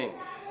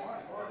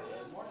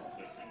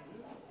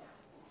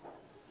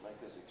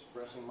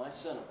expressing my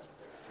sentiment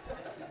there.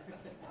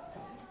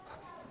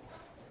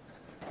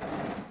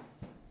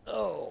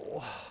 Oh,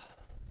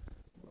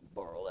 I'm going to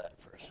borrow that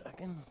for a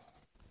second,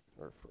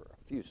 or for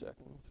a few seconds.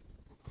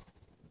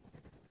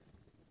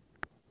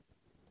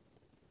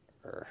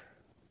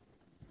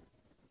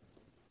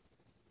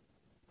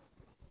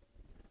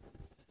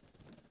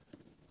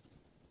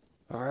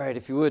 All right,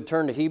 if you would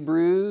turn to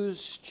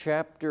Hebrews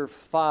chapter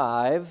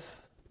 5.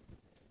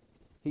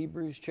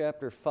 Hebrews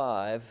chapter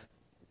 5.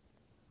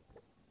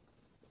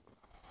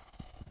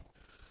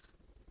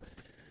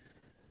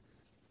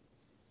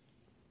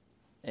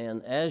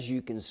 And as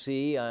you can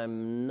see,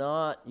 I'm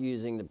not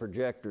using the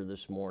projector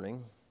this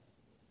morning.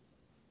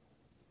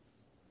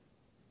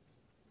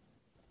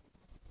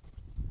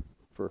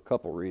 For a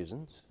couple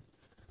reasons.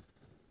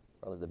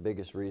 Probably the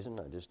biggest reason,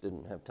 I just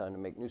didn't have time to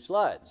make new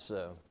slides.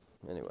 So,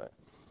 anyway.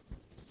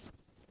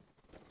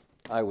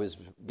 I was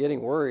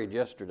getting worried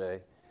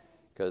yesterday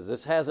because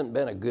this hasn't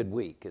been a good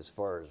week as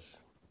far as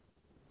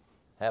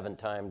having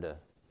time to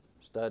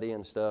study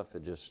and stuff.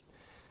 It just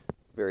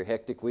very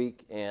hectic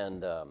week,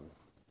 and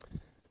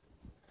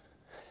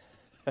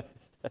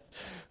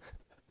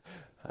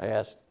I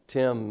asked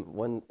Tim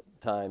one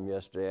time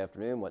yesterday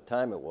afternoon what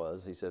time it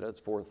was. He said,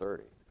 "It's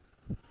 4:30,"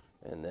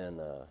 and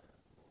then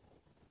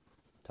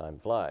time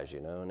flies,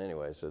 And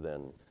anyway, so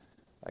then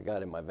I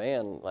got in my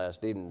van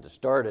last evening to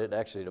start it,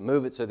 actually to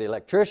move it so the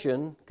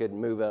electrician could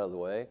move out of the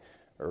way,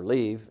 or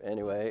leave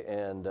anyway,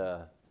 and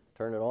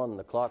turn it on, and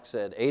the clock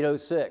said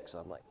 8:06.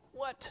 I'm like,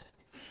 what?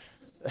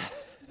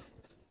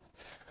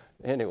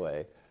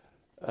 Anyway,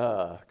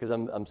 because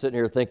I'm sitting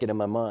here thinking in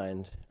my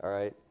mind, all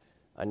right,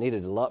 I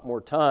needed a lot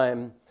more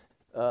time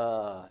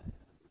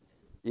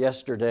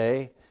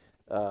yesterday,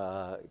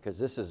 because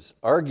this is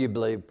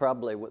arguably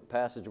probably what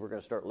passage we're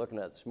going to start looking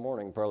at this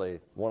morning, probably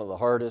one of the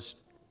hardest,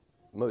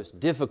 most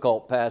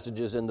difficult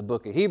passages in the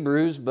book of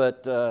Hebrews,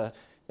 but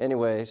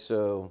anyway,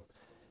 so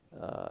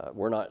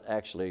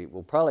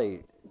we'll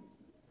probably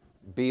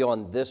be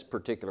on this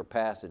particular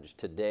passage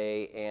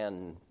today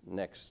and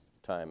next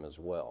time as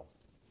well,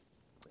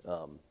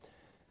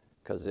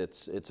 because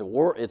it's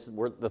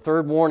the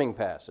third warning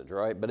passage,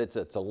 right? But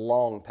it's a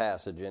long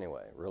passage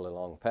anyway, really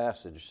long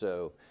passage.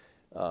 So,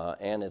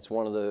 and it's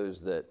one of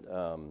those that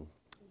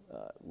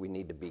we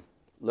need to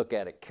look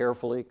at it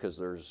carefully, because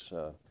there's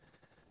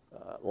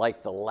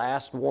like the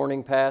last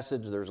warning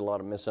passage, there's a lot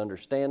of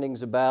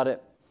misunderstandings about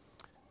it.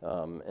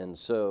 And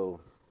so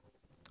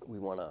we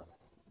want to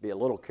be a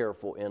little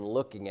careful in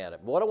looking at it.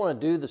 What I want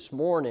to do this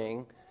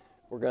morning,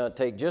 we're going to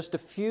take just a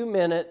few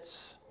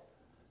minutes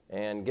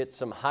and get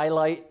some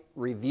highlight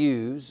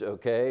reviews,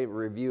 okay,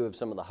 review of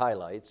some of the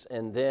highlights,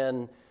 and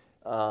then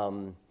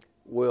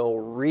we'll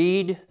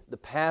read the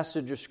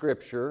passage of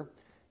Scripture,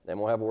 then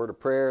we'll have a word of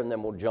prayer, and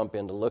then we'll jump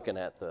into looking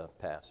at the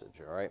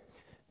passage, all right?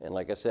 And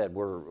like I said,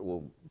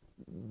 we'll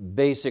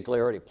basically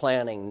already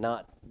planning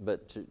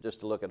just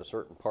to look at a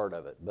certain part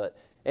of it. But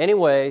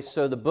anyway,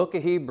 so the book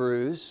of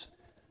Hebrews,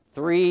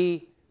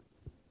 3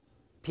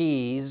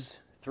 P's,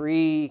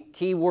 3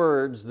 key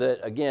words that,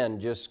 again,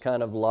 just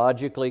kind of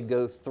logically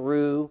go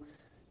through.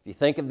 If you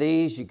think of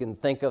these, you can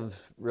think of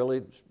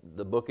really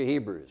the book of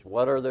Hebrews.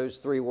 What are those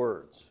 3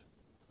 words?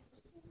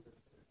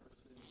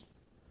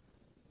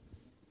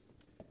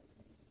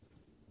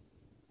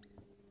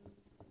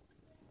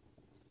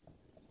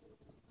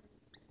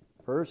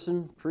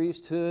 Person,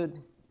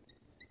 priesthood,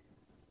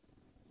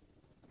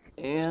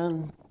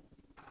 and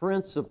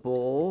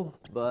principle,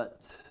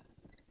 but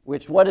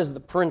what is the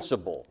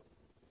principle?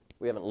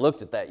 We haven't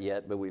looked at that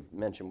yet, but we've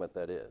mentioned what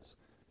that is,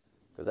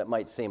 because that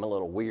might seem a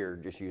little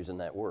weird just using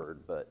that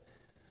word, but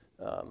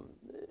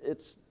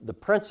it's the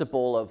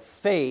principle of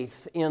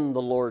faith in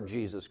the Lord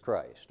Jesus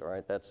Christ, all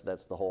right? That's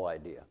the whole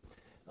idea.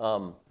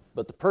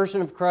 But the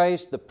person of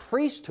Christ, the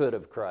priesthood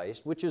of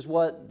Christ, which is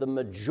what the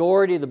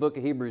majority of the book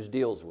of Hebrews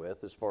deals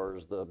with as far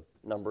as the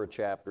number of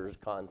chapters,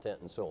 content,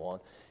 and so on.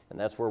 And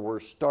that's where we're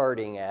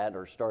starting at,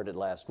 or started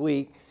last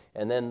week.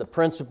 And then the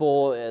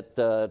principle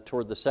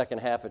toward the second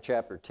half of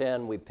chapter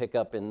 10, we pick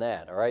up in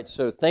that. All right,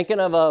 so thinking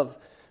of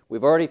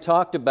we've already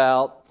talked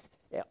about,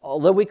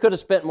 although we could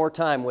have spent more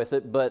time with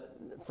it, but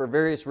for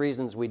various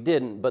reasons we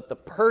didn't, but the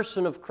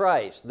person of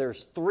Christ,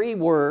 there's 3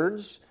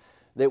 words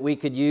that we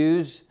could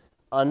use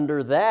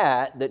under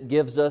that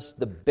gives us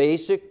the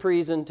basic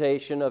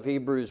presentation of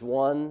Hebrews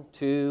 1,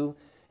 2,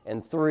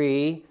 and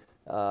 3,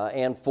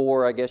 and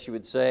 4, I guess you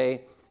would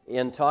say,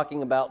 in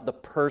talking about the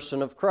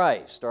person of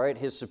Christ. All right,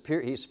 he's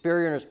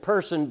superior in his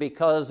person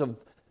because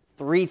of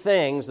 3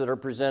 things that are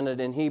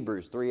presented in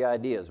Hebrews, 3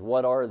 ideas.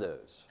 What are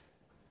those?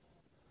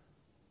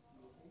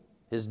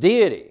 His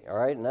deity, all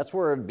right, and that's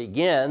where it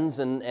begins,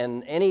 and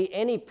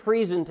any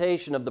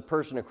presentation of the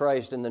person of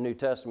Christ in the New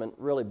Testament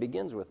really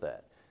begins with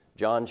that.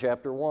 John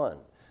chapter 1,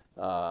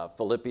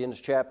 Philippians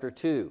chapter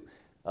 2,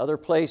 other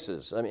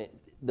places. I mean,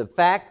 the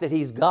fact that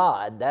he's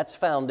God, that's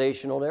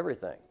foundational to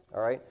everything,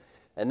 all right?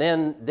 And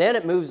then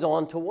it moves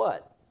on to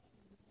what?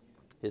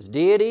 His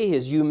deity,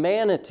 his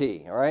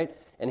humanity, all right?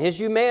 And his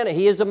humanity,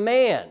 he is a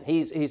man.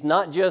 He's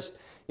not just,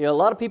 You know, a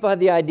lot of people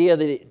have the idea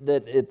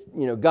that it's,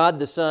 you know, God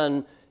the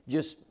Son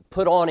just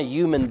put on a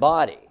human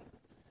body.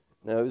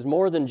 No, it was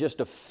more than just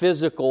a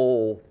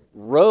physical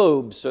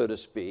robe, so to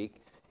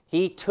speak.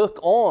 He took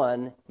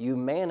on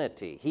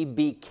humanity. He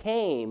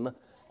became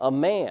a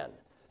man.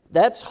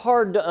 That's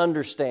hard to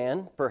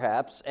understand,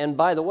 perhaps. And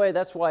by the way,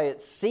 that's why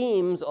it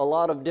seems a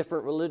lot of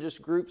different religious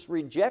groups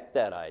reject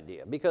that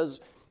idea,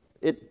 because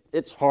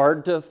it's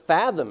hard to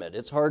fathom it.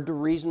 It's hard to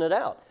reason it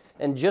out.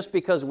 And just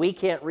because we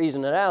can't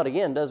reason it out,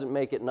 again, doesn't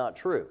make it not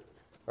true.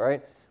 All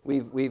right?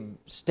 We've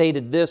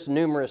stated this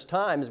numerous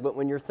times, but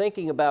when you're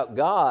thinking about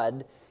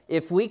God,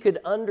 if we could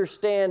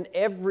understand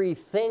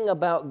everything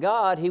about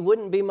God, He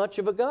wouldn't be much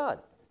of a God.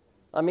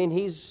 I mean,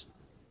 He's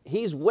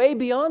way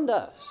beyond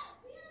us.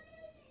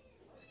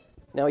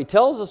 Now, He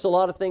tells us a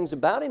lot of things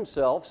about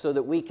Himself so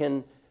that we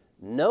can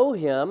know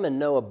Him and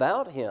know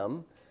about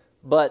Him,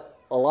 but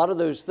a lot of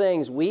those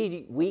things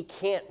we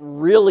can't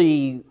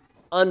really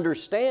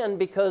understand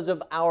because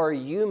of our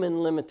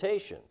human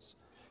limitations.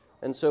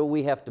 And so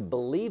we have to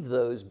believe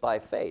those by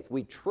faith.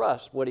 We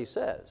trust what He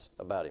says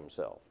about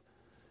Himself.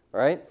 All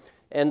right?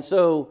 And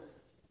so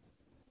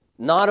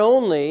not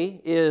only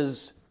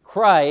is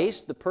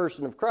Christ, the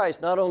person of Christ,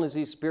 not only is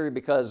He superior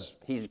because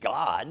He's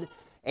God,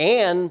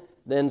 and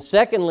then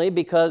secondly,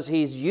 because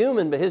He's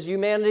human, but His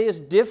humanity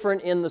is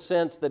different in the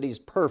sense that He's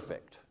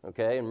perfect.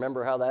 Okay? And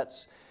remember how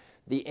that's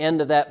the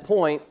end of that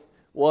point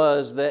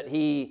was that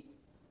He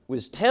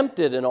was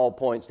tempted in all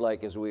points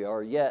like as we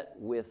are, yet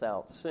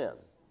without sin.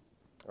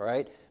 All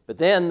right? But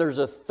then there's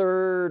a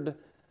third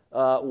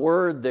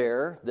word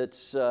there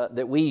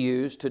that we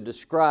use to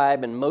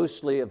describe, and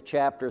mostly of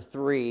chapter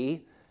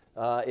 3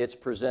 it's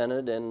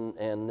presented,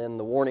 and then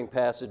the warning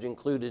passage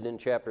included in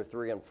chapter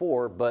 3 and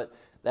 4, but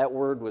that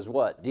word was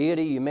what?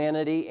 Deity,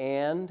 humanity,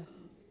 and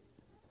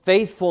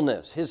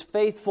faithfulness. His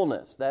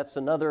faithfulness. That's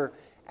another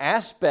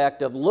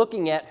aspect of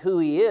looking at who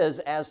He is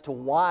as to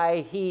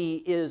why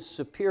He is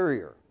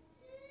superior.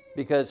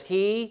 Because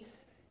He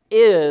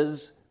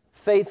is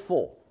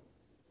faithful.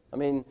 I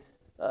mean,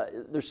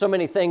 there's so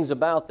many things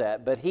about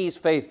that, but He's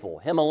faithful,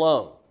 Him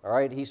alone. All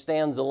right, He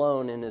stands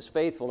alone in His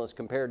faithfulness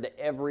compared to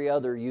every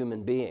other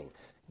human being.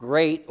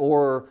 Great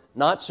or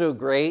not so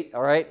great,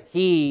 all right,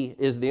 He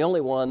is the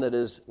only one that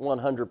is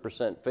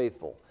 100%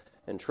 faithful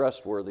and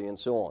trustworthy and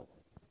so on.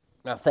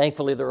 Now,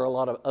 thankfully, there are a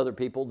lot of other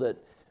people that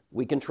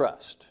we can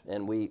trust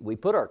and we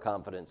put our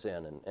confidence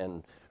in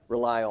and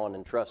rely on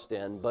and trust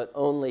in, but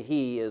only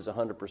He is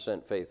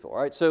 100% faithful. All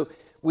right, so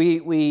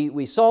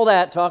we saw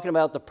that talking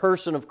about the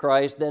person of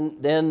Christ.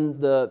 Then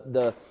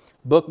the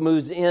book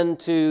moves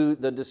into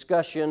the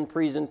discussion,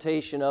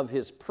 presentation of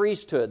His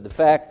priesthood, the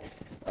fact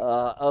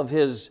of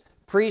His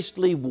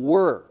priestly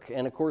work.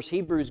 And of course,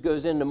 Hebrews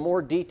goes into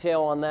more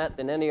detail on that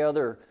than any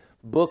other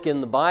book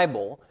in the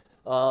Bible.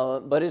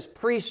 But His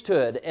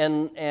priesthood.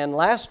 And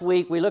last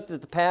week we looked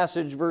at the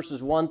passage,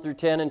 verses 1 through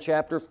 10 in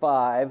chapter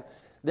 5,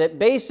 that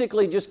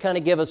basically just kind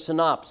of give a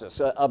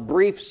synopsis, a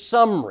brief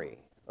summary,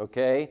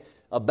 okay,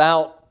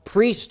 about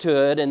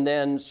priesthood, and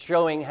then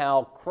showing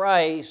how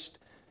Christ,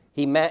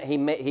 he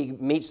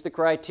meets the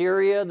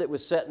criteria that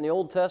was set in the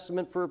Old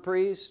Testament for a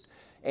priest,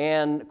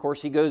 and of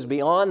course He goes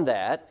beyond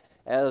that,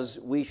 as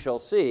we shall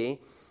see.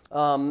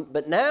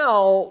 But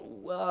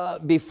now,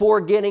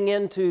 before getting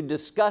into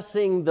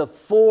discussing the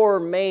four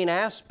main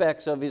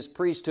aspects of His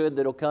priesthood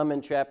that will come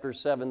in chapters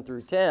 7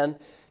 through 10,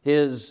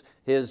 His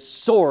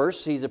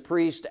source, He's a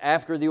priest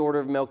after the order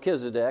of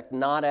Melchizedek,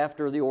 not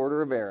after the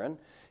order of Aaron.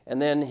 And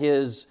then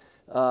His,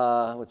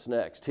 what's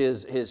next?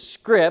 His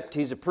script,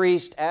 He's a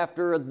priest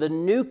after the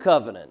new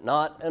covenant,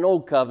 not an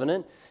old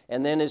covenant.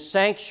 And then His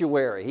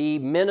sanctuary, He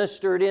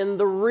ministered in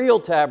the real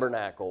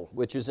tabernacle,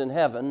 which is in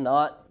heaven,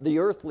 not the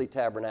earthly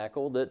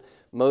tabernacle that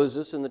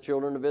Moses and the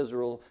children of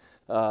Israel,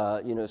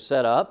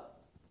 set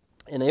up.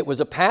 And it was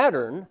a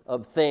pattern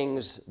of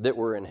things that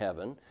were in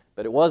heaven,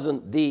 but it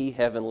wasn't the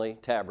heavenly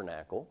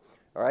tabernacle.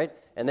 All right.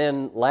 And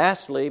then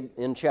lastly,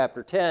 in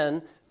chapter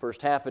 10,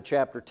 first half of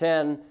chapter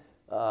 10,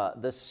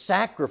 the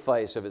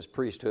sacrifice of His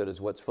priesthood is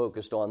what's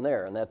focused on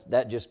there. And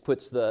that just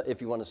puts the,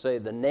 if you want to say,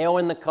 the nail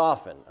in the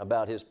coffin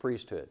about His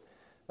priesthood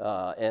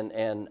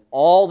and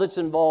all that's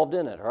involved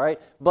in it, all right?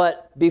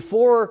 But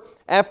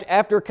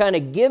after kind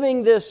of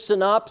giving this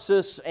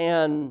synopsis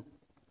and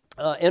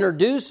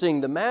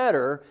introducing the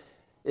matter,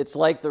 it's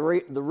like the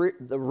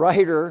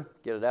writer,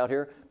 get it out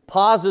here,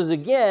 pauses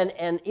again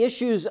and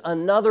issues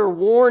another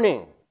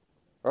warning.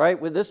 All right,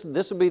 well, this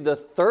will be the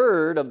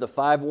third of the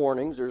 5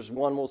 warnings. There's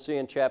one we'll see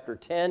in chapter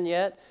 10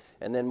 yet,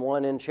 and then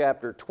one in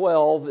chapter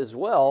 12 as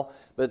well.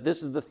 But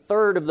this is the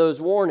third of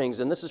those warnings,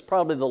 and this is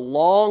probably the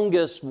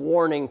longest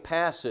warning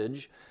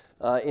passage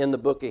in the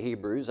book of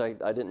Hebrews. I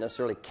didn't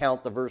necessarily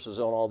count the verses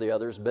on all the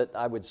others, but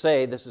I would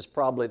say this is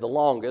probably the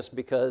longest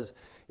because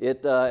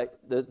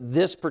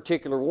this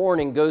particular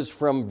warning goes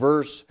from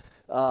verse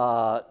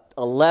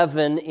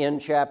 11 in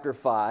chapter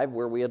 5,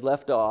 where we had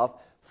left off,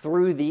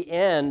 through the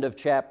end of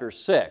chapter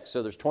 6.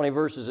 So there's 20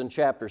 verses in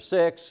chapter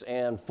 6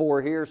 and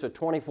 4 here, so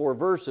 24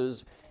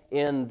 verses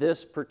in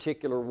this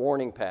particular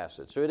warning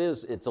passage. So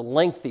it's a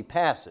lengthy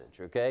passage,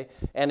 okay?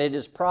 And it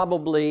is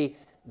probably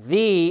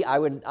I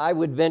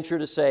would venture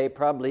to say,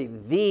 probably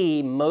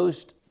the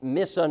most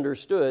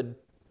misunderstood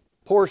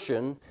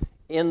portion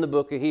in the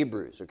book of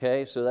Hebrews,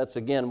 okay? So that's,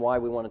 again, why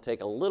we want to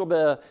take a little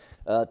bit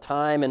of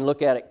time and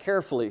look at it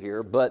carefully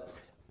here. But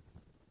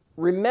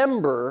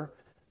remember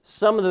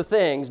some of the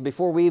things,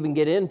 before we even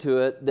get into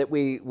it, that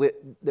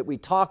we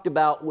talked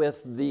about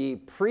with the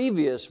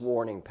previous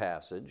warning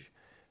passage,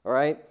 all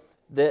right?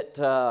 That,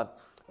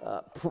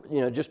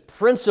 just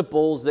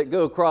principles that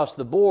go across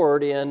the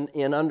board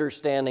in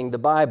understanding the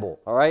Bible,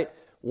 all right?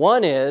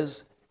 One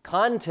is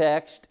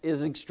context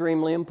is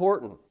extremely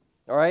important,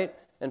 all right?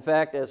 In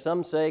fact, as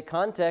some say,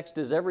 context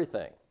is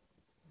everything.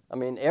 I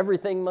mean,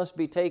 everything must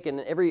be taken,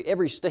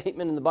 every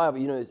statement in the Bible,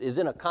 is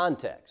in a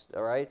context,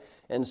 all right?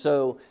 And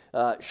so,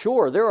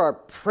 sure, there are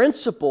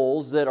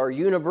principles that are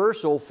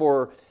universal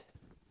for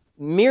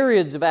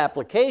myriads of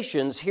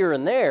applications here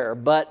and there,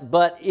 but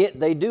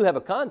they do have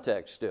a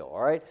context still,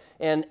 all right?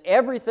 And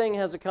everything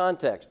has a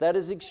context. That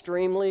is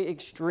extremely,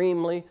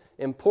 extremely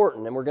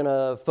important. And we're going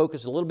to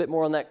focus a little bit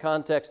more on that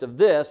context of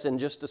this in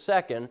just a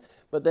second.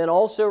 But then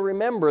also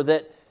remember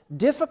that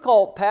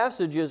difficult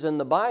passages in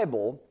the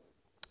Bible,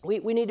 we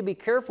need to be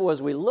careful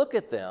as we look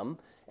at them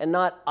and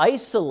not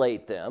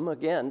isolate them,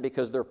 again,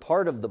 because they're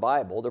part of the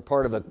Bible. They're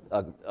part of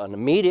an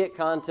immediate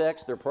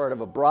context. They're part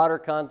of a broader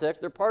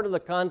context. They're part of the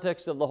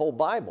context of the whole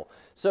Bible.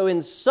 So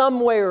in some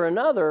way or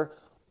another,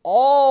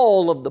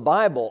 all of the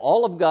Bible,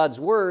 all of God's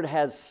Word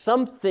has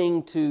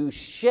something to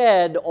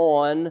shed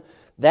on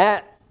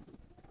that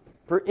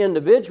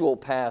individual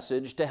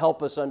passage to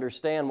help us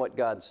understand what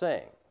God's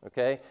saying,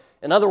 okay?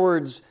 In other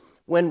words,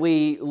 when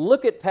we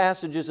look at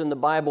passages in the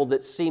Bible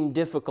that seem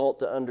difficult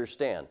to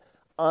understand,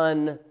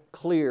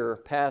 unclear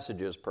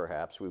passages,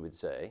 perhaps we would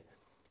say,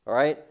 all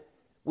right,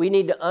 we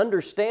need to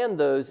understand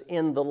those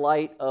in the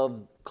light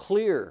of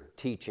clear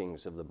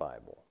teachings of the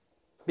Bible.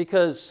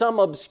 Because some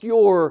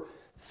obscure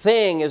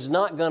thing is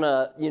not going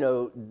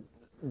to,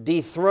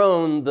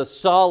 dethrone the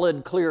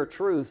solid, clear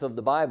truth of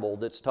the Bible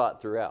that's taught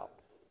throughout.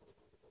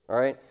 All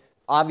right?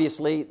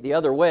 Obviously, the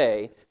other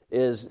way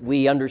is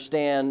we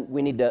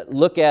need to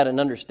look at and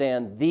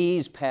understand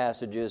these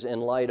passages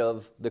in light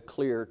of the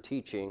clear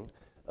teaching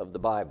of the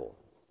Bible.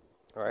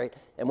 All right?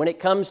 And when it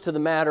comes to the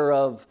matter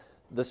of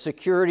the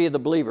security of the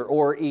believer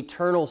or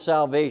eternal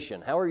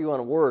salvation, however you want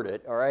to word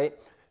it, all right?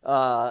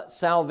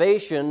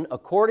 Salvation,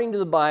 according to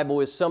the Bible,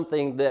 is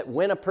something that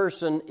when a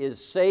person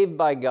is saved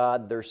by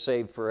God, they're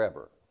saved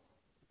forever.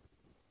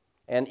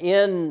 And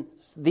in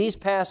these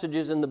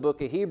passages in the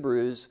book of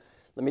Hebrews,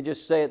 let me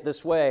just say it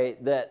this way,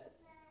 that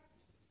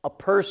a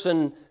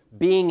person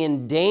being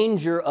in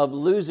danger of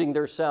losing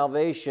their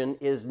salvation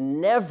is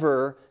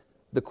never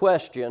the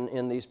question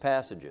in these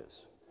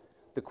passages.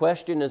 The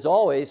question is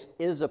always,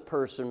 is a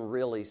person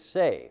really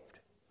saved?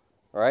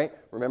 All right?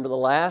 Remember the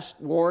last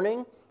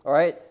warning? All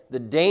right? The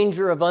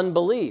danger of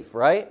unbelief,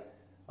 right?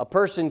 A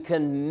person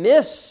can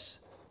miss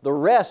the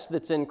rest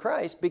that's in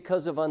Christ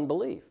because of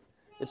unbelief.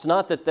 It's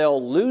not that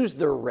they'll lose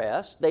their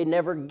rest. They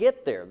never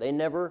get there. They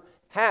never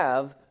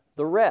have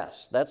the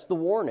rest. That's the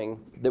warning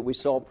that we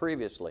saw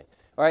previously.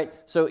 All right,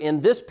 so in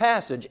this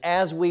passage,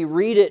 as we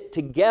read it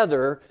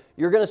together,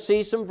 you're going to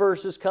see some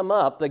verses come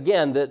up,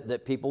 again,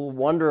 that people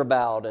wonder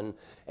about.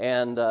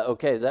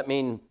 Okay, does that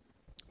mean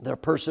that a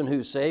person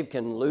who's saved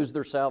can lose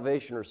their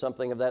salvation or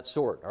something of that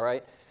sort, all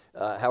right?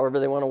 However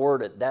they want to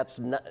word it. That's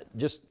not,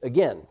 just,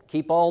 again,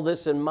 keep all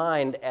this in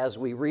mind as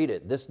we read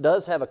it. This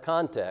does have a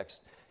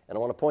context, and I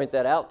want to point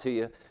that out to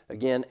you,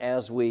 again,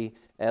 as we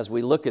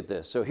look at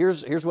this. So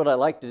here's what I'd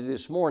like to do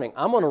this morning.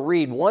 I'm going to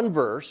read one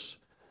verse,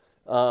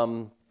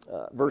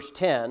 verse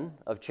 10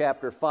 of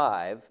chapter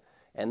 5,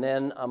 and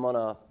then I'm going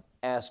to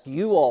ask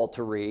you all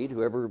to read.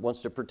 Whoever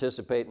wants to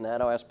participate in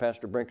that, I'll ask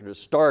Pastor Brinker to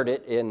start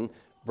it in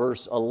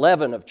verse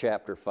 11 of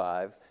chapter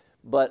 5.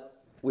 But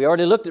we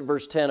already looked at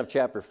verse 10 of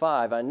chapter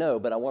 5, I know,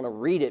 but I want to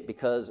read it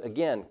because,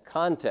 again,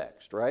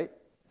 context, right?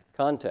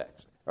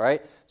 Context. All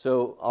right?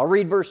 So I'll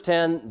read verse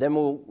 10, then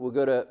we'll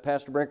go to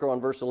Pastor Brinker on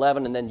verse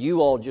 11, and then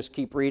you all just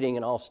keep reading,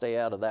 and I'll stay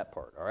out of that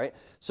part, all right?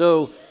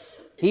 So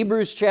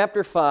Hebrews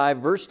chapter 5,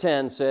 verse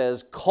 10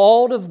 says,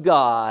 "Called of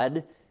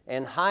God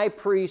and high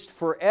priest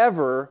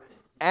forever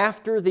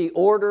after the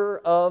order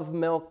of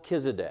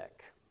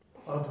Melchizedek,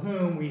 of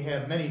whom we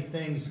have many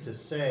things to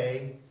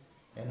say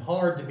and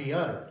hard to be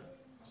uttered,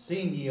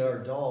 seeing ye are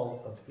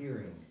dull of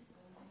hearing.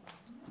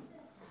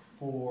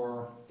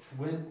 For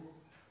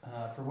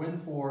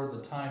when for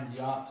the time ye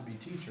ought to be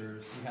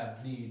teachers, ye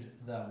have need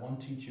that one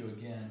teach you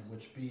again,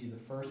 which be the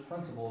first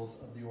principles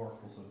of the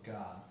oracles of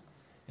God,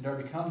 and are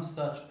become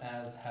such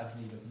as have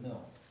need of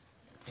milk,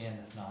 and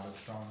not of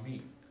strong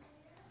meat.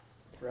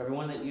 For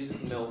everyone that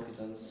useth milk is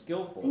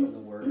unskillful in the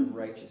word of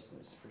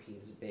righteousness, for he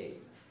is a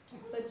babe.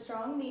 But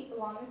strong meat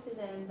belongeth to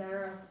them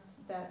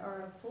that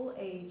are of full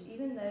age,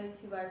 even those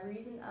who by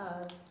reason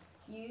of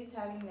use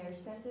having their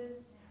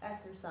senses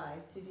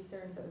exercised to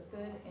discern both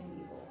good and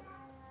evil."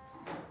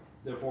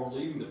 Therefore,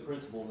 leaving the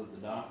principles of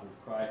the doctrine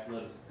of Christ,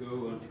 let us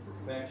go unto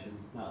perfection,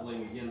 not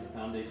laying again the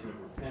foundation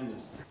of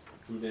repentance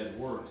from dead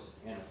works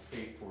and of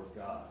faith toward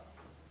God.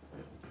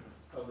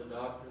 Of the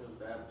doctrine of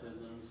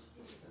baptisms,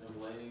 and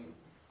of laying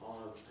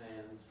on of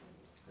hands,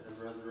 and of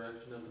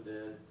resurrection of the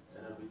dead,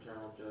 and of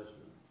eternal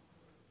judgment.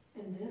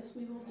 And this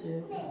we will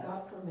do if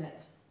God permit.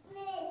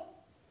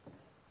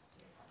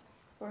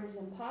 For it is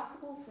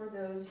impossible for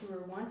those who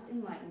were once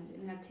enlightened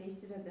and have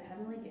tasted of the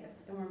heavenly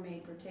gift and were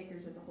made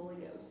partakers of the Holy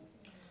Ghost,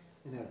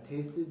 and have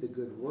tasted the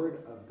good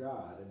word of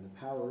God and the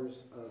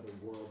powers of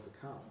the world to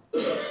come.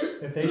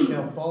 If they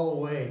shall fall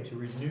away, to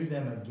renew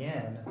them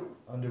again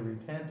unto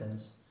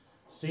repentance,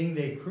 seeing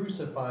they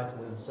crucify to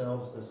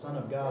themselves the Son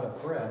of God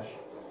afresh,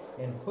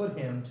 and put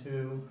him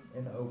to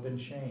an open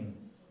shame.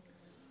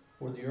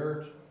 For the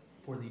earth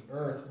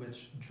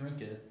which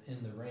drinketh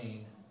in the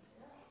rain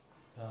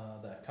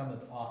that cometh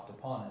oft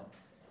upon it,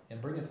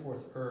 and bringeth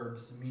forth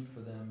herbs meet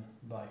for them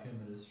by whom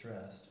it is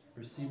dressed,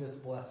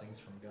 receiveth blessings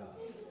from God.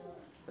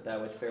 But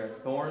that which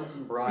beareth thorns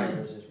and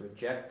briars is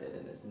rejected,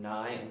 and is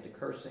nigh unto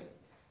cursing,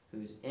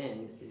 whose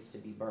end is to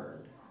be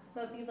burned.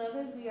 But,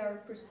 beloved, we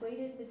are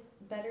persuaded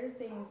better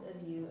things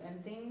of you,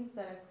 and things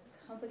that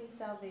accompany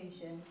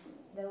salvation,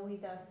 though we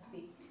thus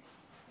speak.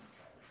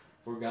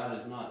 For God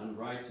is not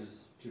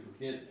unrighteous to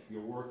forget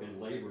your work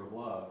and labor of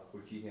love,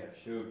 which ye have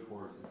showed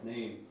towards his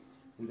name,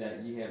 and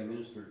that ye have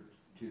ministered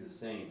to the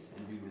saints,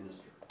 and do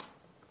minister.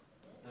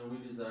 And we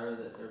desire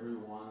that every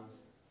one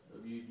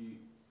of you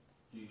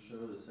do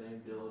show the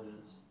same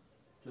diligence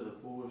to the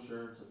full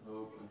assurance of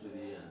hope unto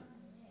the end.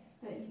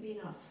 That ye be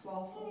not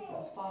slothful,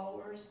 but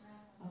followers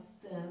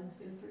of them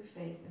who through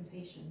faith and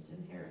patience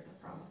inherit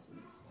the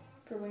promises.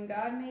 For when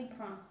God made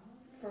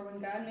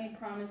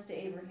promise to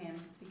Abraham,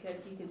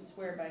 because he could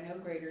swear by no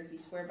greater, he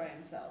sware by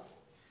himself,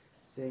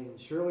 saying,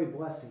 surely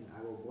blessing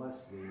I will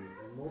bless thee,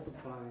 and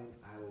multiplying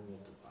I will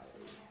multiply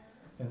thee.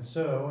 And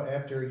so,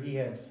 after he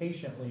had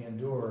patiently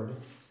endured,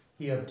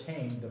 he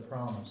obtained the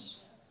promise.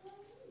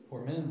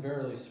 For men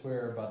verily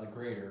swear by the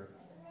greater,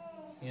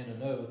 and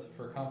an oath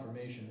for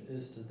confirmation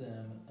is to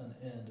them an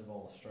end of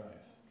all strife.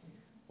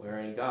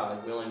 Wherein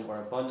God, willing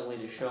more abundantly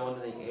to show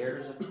unto the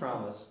heirs of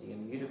promise the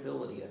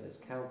immutability of his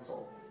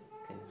counsel,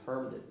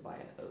 confirmed it by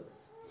an oath.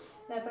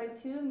 that by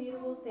two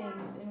immutable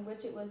things in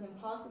which it was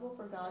impossible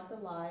for God to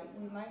lie,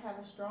 we might have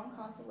a strong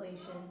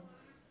consolation,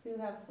 who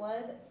have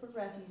fled for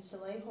refuge to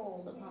lay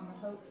hold upon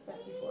the hope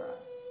set before us.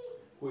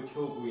 Which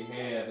hope we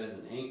have as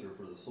an anchor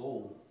for the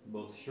soul,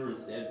 both sure and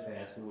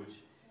steadfast, and which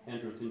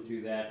entereth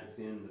into that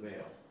within the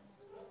veil.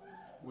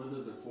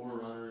 Whither the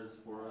forerunner is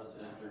for us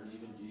entered,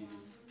 even Jesus,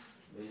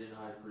 made an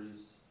high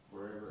priest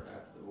forever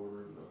after the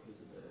order of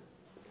Melchizedek.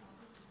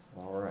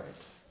 All right.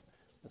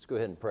 Let's go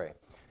ahead and pray.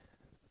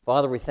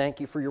 Father, we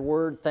thank you for your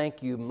word.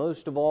 Thank you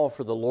most of all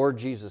for the Lord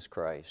Jesus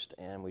Christ.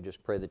 And we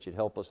just pray that you'd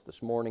help us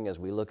this morning as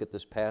we look at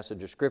this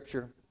passage of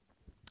Scripture.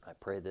 I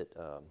pray that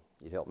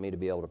you'd help me to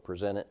be able to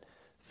present it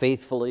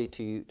faithfully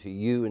to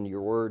you and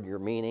your word, your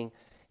meaning,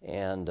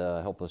 and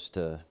help us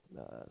to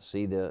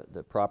see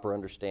the proper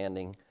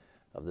understanding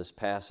of this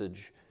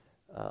passage.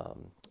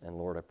 And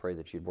Lord, I pray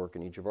that you'd work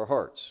in each of our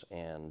hearts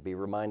and be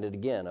reminded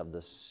again of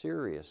the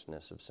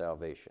seriousness of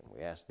salvation.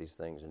 We ask these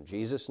things in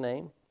Jesus'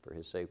 name. For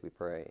his sake we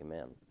pray,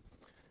 amen.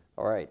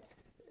 All right.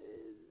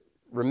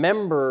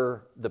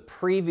 Remember the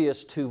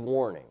previous two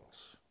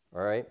warnings,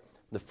 all right?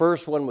 The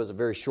first one was a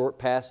very short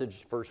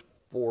passage, first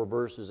 4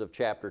 verses of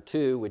chapter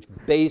 2, which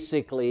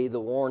basically the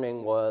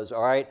warning was,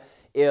 all right,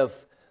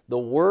 if the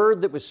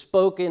word that was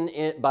spoken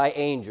by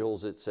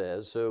angels, it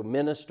says, so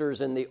ministers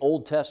in the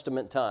Old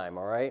Testament time,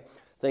 all right,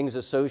 things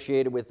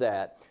associated with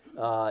that,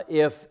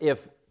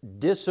 if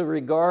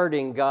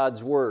disregarding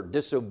God's word,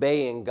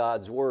 disobeying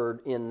God's word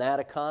in that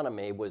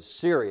economy was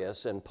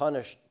serious and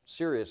punished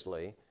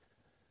seriously,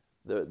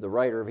 the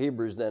writer of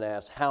Hebrews then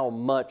asks, how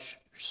much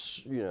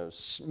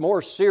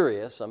more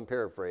serious, I'm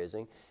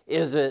paraphrasing,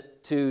 is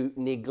it to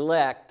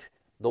neglect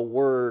the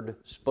word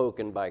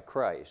spoken by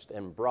Christ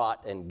and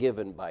brought and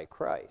given by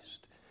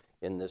Christ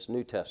in this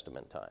New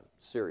Testament time?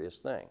 Serious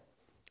thing.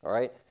 All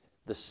right?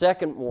 The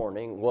second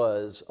warning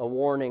was a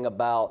warning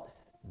about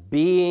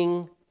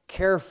being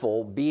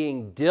careful,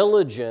 being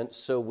diligent,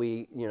 so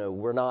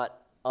we're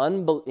not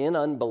in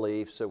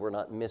unbelief, so we're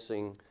not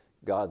missing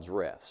God's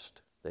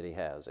rest that he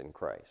has in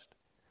Christ.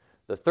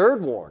 The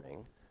third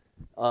warning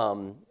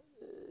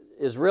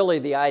is really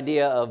the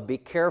idea of be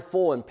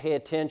careful and pay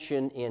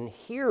attention in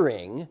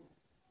hearing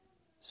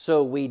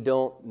so we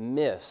don't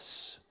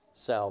miss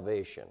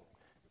salvation.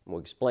 We'll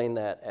explain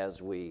that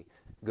as we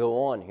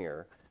go on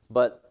here.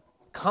 But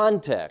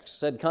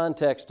context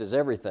is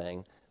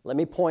everything. Let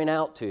me point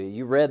out to you,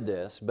 you read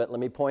this, but let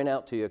me point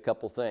out to you a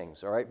couple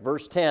things, all right?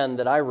 Verse 10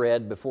 that I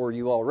read before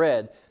you all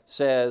read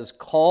says,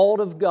 called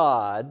of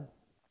God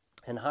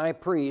and high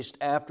priest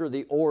after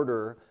the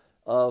order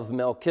of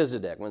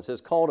Melchizedek. When it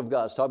says called of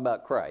God, it's talking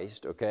about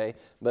Christ, okay?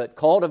 But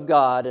called of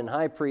God and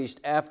high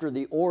priest after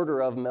the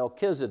order of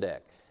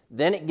Melchizedek.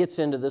 Then it gets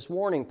into this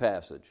warning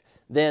passage.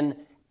 Then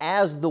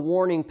as the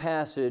warning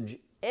passage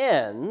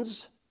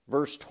ends,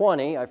 verse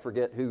 20. I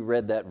forget who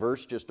read that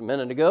verse just a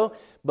minute ago,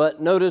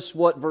 but notice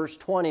what verse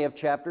 20 of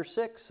chapter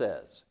 6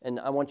 says. And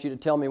I want you to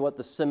tell me what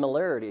the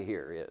similarity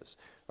here is.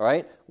 All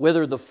right?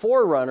 Whither the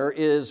forerunner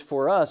is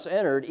for us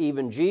entered,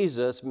 even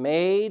Jesus,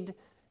 made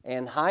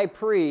and high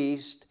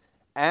priest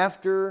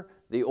after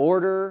the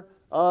order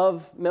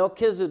of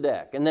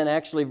Melchizedek. And then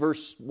actually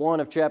verse 1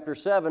 of chapter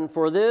 7,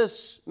 for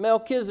this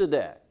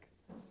Melchizedek.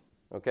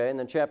 Okay, and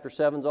then chapter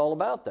 7 is all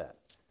about that.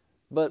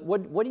 But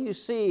what do you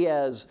see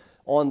as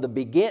on the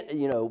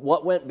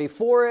what went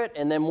before it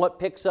and then what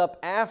picks up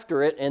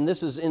after it, and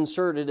this is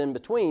inserted in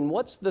between?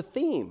 What's the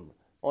theme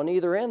on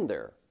either end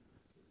there?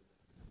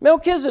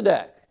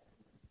 Melchizedek.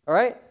 All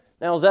right?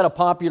 Now, is that a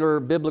popular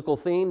biblical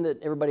theme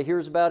that everybody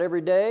hears about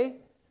every day?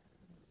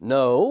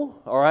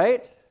 No. All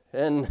right?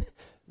 And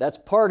that's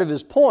part of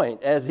his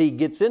point as he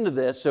gets into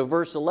this. So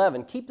verse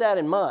 11, keep that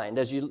in mind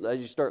as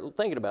you start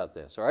thinking about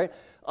this, all right?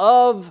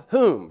 Of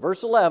whom?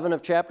 Verse 11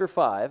 of chapter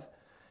 5.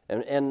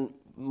 And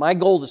my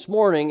goal this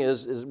morning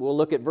is we'll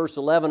look at verse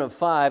 11 of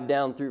 5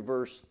 down through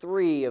verse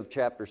 3 of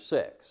chapter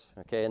 6,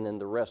 okay? And then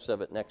the rest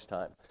of it next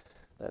time.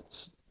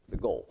 That's the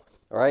goal,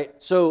 all right?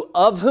 So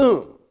of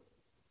whom?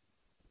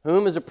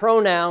 Whom is a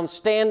pronoun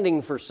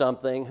standing for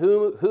something.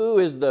 Who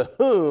is the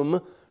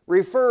whom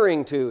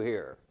referring to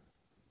here?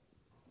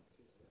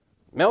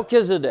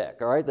 Melchizedek,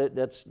 all right?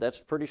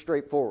 That's pretty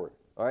straightforward,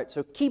 all right?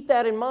 So keep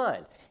that in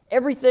mind.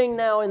 Everything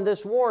now in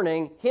this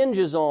warning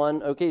hinges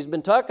on, okay, he's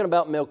been talking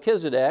about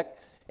Melchizedek,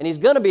 and he's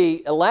going to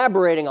be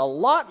elaborating a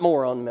lot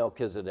more on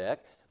Melchizedek,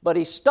 but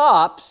he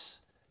stops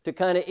to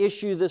kind of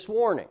issue this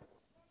warning,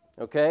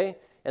 okay?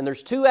 And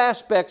there's two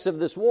aspects of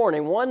this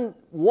warning.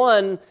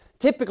 One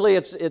typically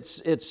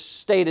it's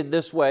stated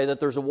this way, that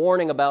there's a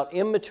warning about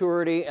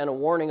immaturity and a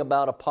warning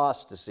about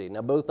apostasy.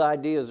 Now, both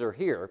ideas are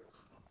here.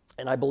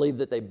 And I believe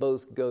that they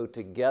both go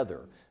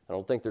together. I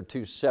don't think they're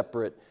two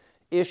separate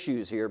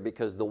issues here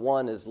because the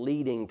one is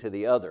leading to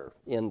the other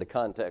in the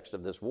context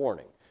of this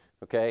warning.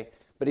 Okay?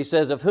 But he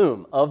says, of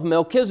whom? Of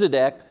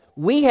Melchizedek,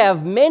 we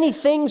have many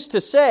things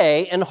to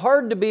say and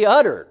hard to be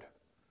uttered.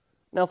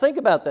 Now think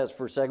about that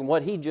for a second,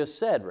 what he just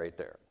said right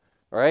there.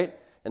 All right?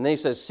 And then he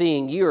says,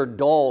 seeing ye are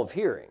dull of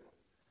hearing.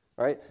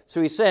 All right?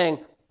 So he's saying,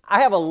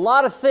 I have a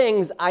lot of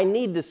things I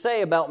need to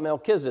say about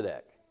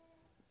Melchizedek.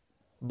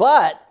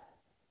 But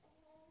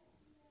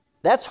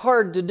that's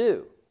hard to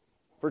do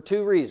for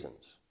two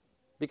reasons.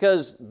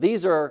 Because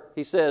these are,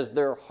 he says,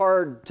 they're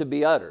hard to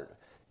be uttered.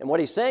 And what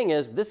he's saying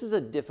is, this is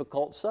a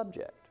difficult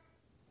subject.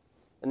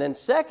 And then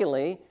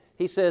secondly,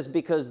 he says,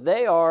 because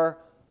they are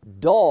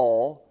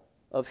dull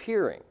of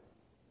hearing.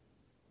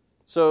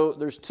 So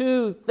there's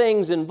two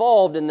things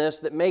involved in this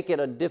that make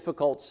it a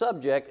difficult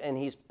subject, and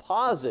he's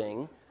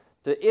pausing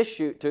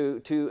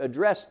to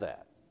address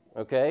that.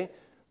 Okay?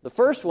 The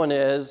first one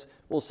is,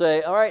 we'll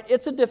say, all right,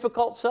 it's a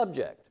difficult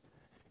subject.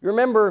 You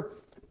remember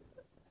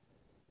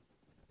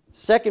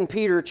 2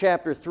 Peter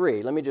chapter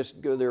 3. Let me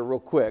just go there real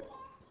quick.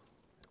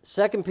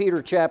 2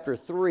 Peter chapter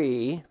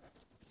 3,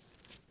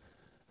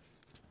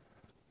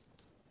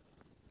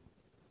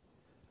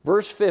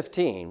 verse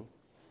 15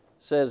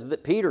 says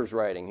that Peter's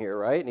writing here,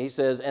 right? And he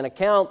says, an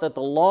account that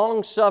the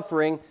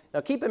long-suffering...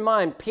 Now keep in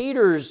mind,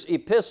 Peter's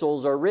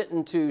epistles are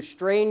written to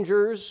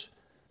strangers,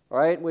 all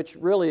right, which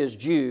really is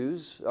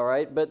Jews, all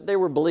right, but they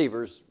were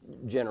believers,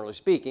 generally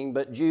speaking,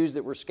 but Jews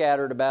that were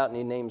scattered about, and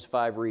he names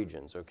 5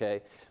 regions,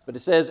 okay? But it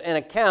says, an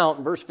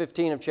account, verse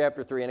 15 of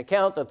chapter 3, an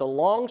account that the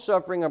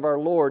long-suffering of our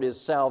Lord is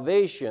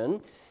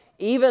salvation,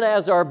 even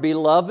as our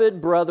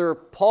beloved brother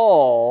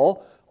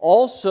Paul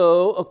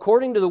also,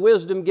 according to the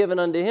wisdom given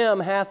unto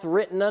him, hath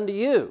written unto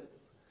you.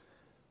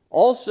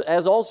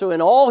 Also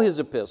in all his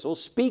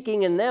epistles,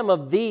 speaking in them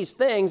of these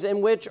things,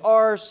 in which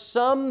are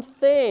some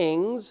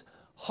things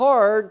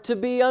hard to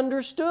be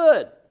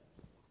understood.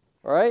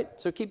 All right?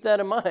 So keep that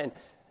in mind.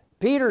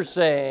 Peter's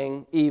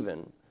saying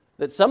even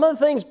that some of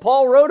the things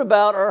Paul wrote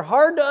about are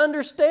hard to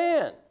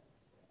understand.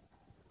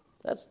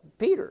 That's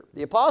Peter,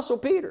 the Apostle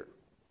Peter.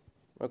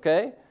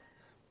 Okay?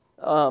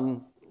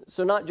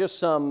 So not just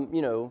some,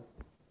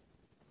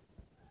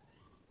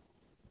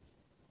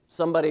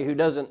 somebody who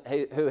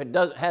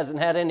hasn't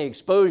had any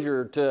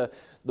exposure to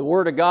the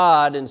Word of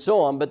God and so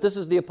on, but this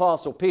is the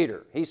Apostle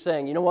Peter. He's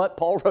saying, you know what?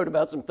 Paul wrote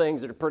about some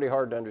things that are pretty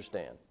hard to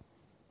understand.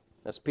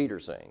 That's Peter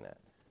saying that.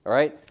 All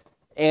right?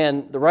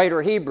 And the writer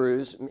of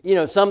Hebrews,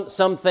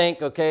 some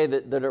think, okay,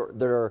 that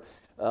are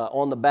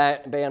on the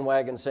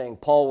bandwagon saying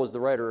Paul was the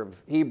writer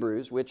of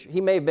Hebrews, which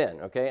he may have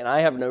been, okay? And I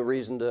have no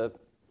reason to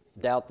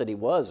doubt that he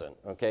wasn't,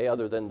 okay,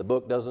 other than the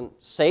book doesn't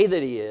say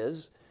that he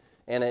is.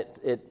 And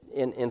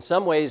in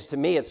some ways, to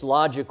me, it's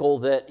logical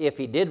that if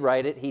he did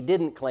write it, he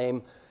didn't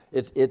claim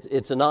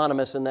it's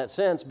anonymous in that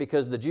sense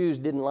because the Jews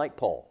didn't like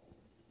Paul,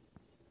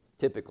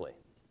 typically,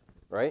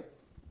 right?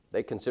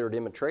 They considered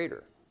him a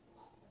traitor.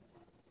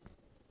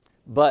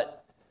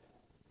 But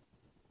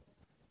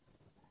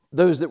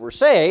those that were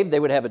saved, they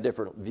would have a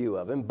different view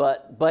of him.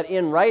 But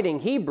in writing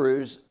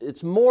Hebrews,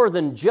 it's more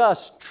than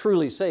just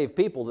truly saved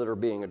people that are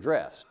being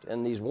addressed.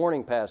 And these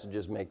warning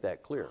passages make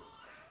that clear.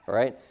 All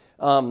right?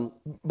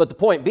 But the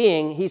point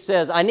being, he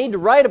says, I need to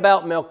write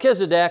about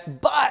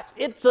Melchizedek, but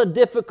it's a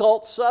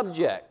difficult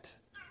subject.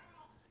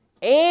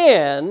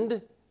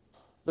 And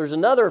there's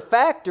another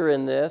factor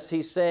in this.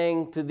 He's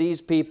saying to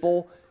these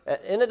people,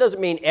 and it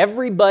doesn't mean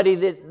everybody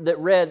that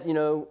read,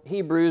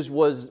 Hebrews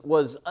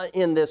was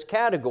in this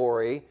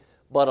category,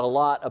 but a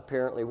lot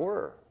apparently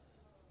were.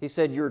 He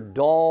said, you're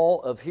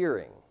dull of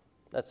hearing.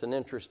 That's an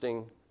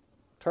interesting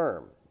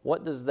term.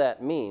 What does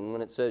that mean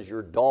when it says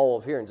you're dull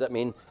of hearing? Does that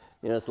mean,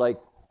 it's like,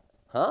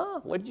 huh?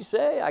 What did you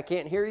say? I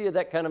can't hear you,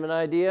 that kind of an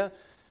idea?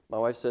 My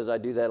wife says I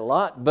do that a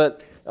lot.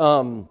 But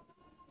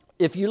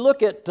if you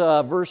look at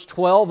verse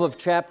 12 of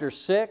chapter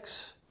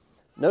 6,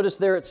 notice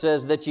there it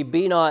says that ye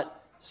be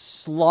not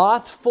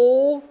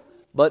slothful,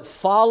 but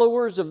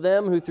followers of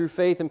them who through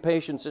faith and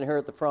patience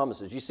inherit the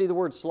promises. You see the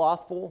word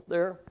slothful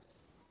there?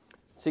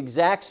 It's the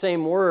exact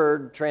same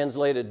word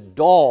translated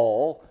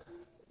dull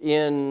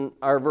in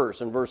our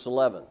verse, in verse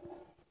 11.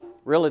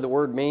 Really, the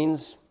word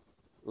means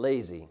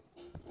lazy.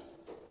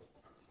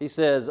 He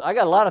says, I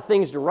got a lot of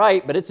things to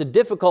write, but it's a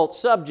difficult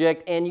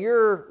subject, and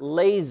you're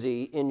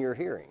lazy in your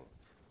hearing,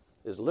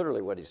 is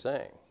literally what he's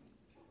saying.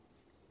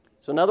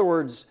 So in other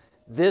words,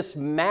 this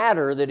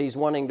matter that he's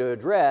wanting to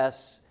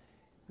address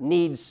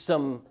needs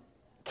some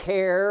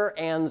care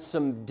and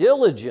some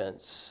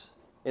diligence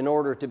in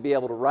order to be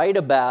able to write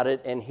about it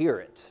and hear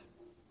it,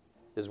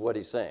 is what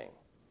he's saying.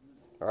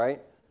 All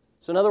right?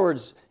 So in other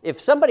words, if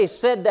somebody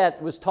said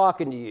that was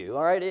talking to you,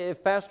 all right,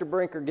 if Pastor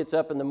Brinker gets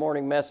up in the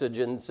morning message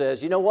and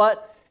says, you know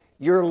what,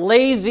 you're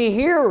lazy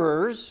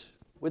hearers,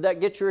 would that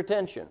get your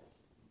attention?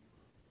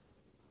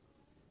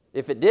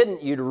 If it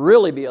didn't, you'd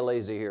really be a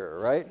lazy hearer,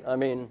 right? I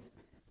mean,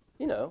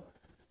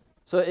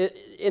 So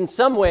in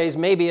some ways,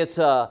 maybe it's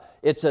a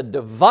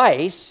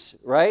device,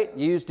 right,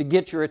 used to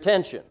get your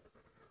attention.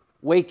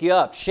 Wake you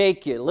up,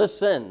 shake you,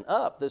 listen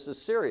up. This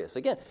is serious.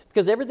 Again,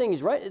 because everything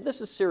he's writing, this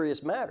is a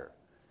serious matter.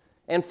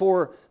 And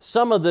for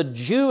some of the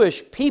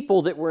Jewish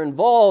people that were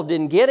involved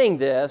in getting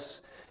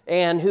this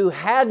and who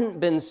hadn't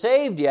been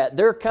saved yet,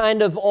 they're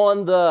kind of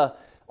on the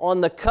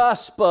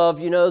cusp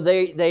of,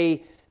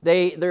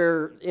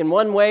 they're in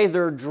one way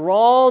they're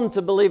drawn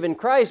to believe in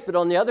Christ, but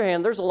on the other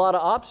hand, there's a lot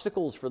of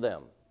obstacles for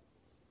them.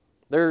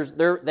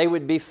 They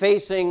would be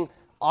facing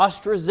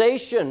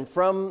ostracization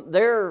from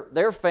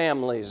their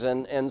families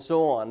and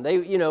so on.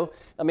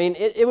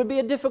 It would be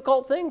a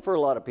difficult thing for a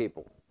lot of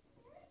people.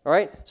 All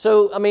right?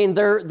 So,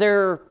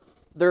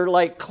 they're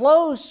like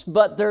close,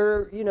 but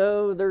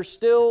they're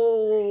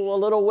still a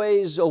little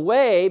ways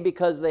away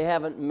because they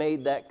haven't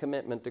made that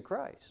commitment to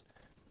Christ.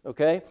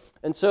 Okay?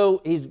 And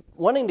so he's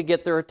wanting to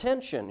get their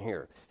attention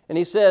here. And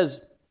he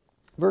says,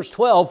 verse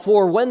 12,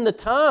 for when the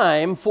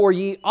time, for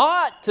ye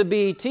ought to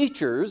be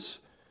teachers,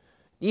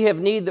 ye have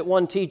need that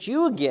one teach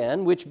you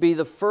again, which be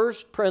the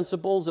first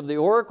principles of the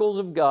oracles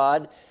of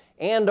God,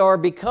 and are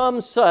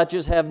become such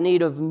as have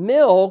need of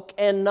milk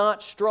and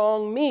not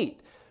strong meat.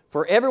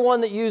 For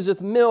everyone that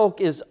useth milk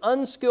is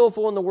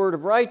unskillful in the word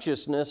of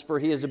righteousness, for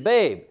he is a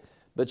babe.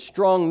 But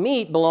strong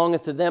meat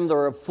belongeth to them that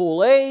are of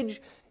full age,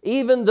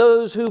 even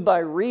those who by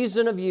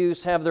reason of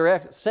use have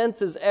their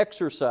senses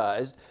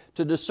exercised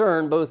to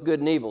discern both good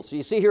and evil. So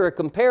you see here a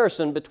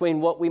comparison between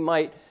what we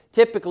might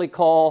typically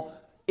call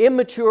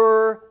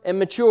immature and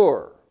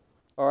mature.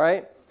 All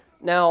right?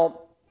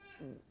 Now,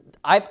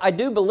 I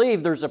do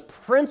believe there's a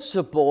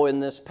principle in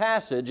this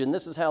passage, and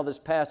this is how this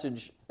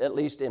passage, at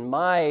least in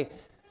my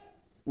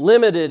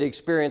limited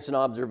experience and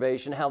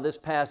observation, how this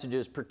passage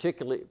is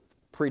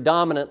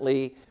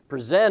predominantly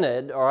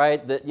presented, all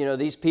right, that,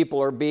 these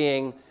people are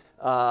being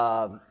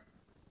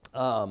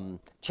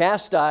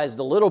chastised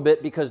a little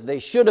bit because they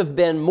should have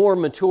been more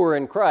mature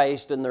in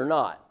Christ, and they're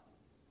not.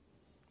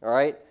 All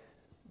right?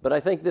 But I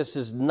think this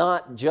is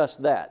not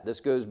just that. This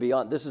goes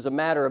beyond. This is a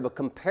matter of a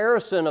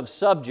comparison of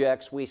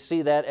subjects. We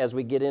see that as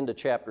we get into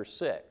chapter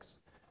 6.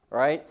 All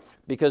right?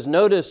 Because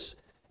notice,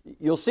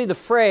 you'll see the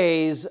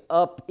phrase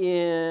up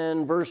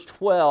in verse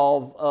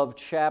 12 of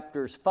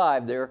chapters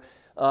 5 there,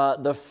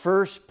 the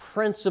first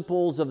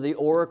principles of the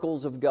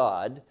oracles of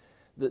God.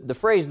 The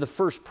phrase, the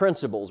first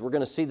principles, we're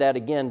going to see that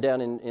again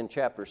down in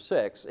chapter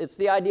 6. It's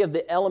the idea of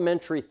the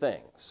elementary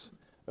things,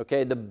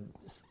 okay, the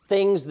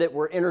things that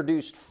were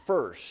introduced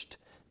first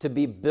to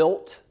be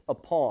built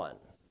upon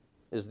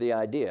is the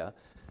idea,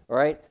 all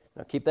right?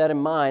 Now keep that in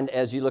mind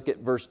as you look at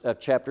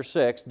chapter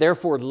 6.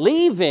 Therefore,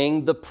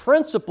 leaving the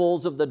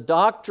principles of the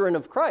doctrine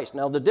of Christ.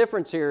 Now the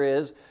difference here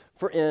is,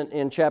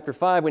 in chapter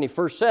 5, when he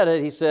first said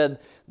it, he said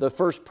the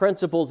first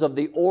principles of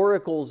the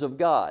oracles of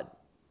God.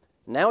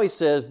 Now he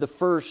says the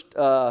first,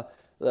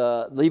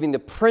 leaving the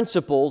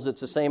principles,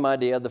 it's the same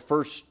idea, the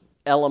first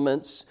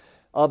elements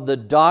of the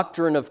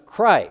doctrine of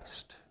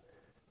Christ.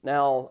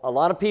 Now, a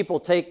lot of people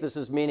take this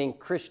as meaning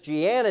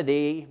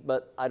Christianity,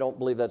 but I don't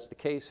believe that's the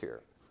case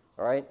here.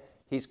 All right?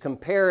 He's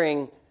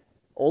comparing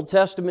Old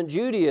Testament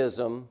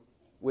Judaism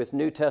with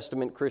New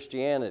Testament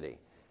Christianity.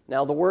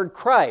 Now, the word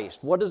Christ,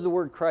 what does the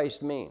word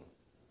Christ mean?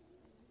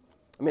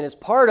 I mean, it's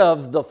part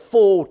of the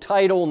full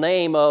title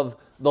name of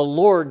the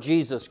Lord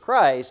Jesus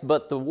Christ,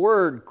 but the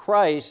word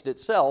Christ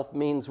itself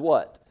means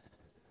what?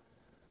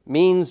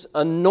 Means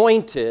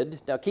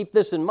anointed. Now keep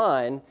this in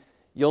mind.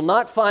 You'll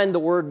not find the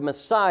word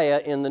Messiah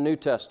in the New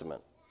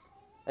Testament,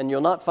 and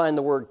you'll not find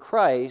the word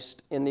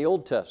Christ in the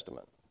Old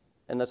Testament.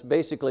 And that's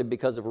basically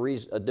because of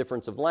a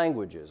difference of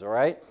languages, all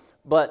right?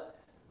 But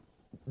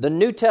the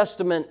New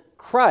Testament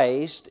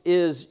Christ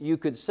is, you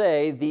could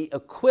say, the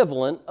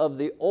equivalent of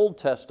the Old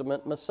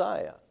Testament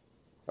Messiah,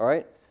 all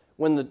right?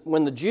 When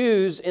the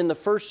Jews in the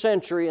first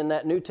century in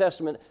that New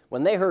Testament,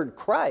 when they heard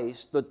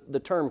Christ, the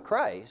term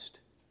Christ,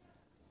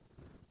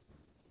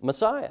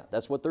 Messiah,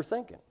 that's what they're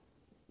thinking.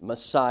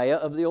 Messiah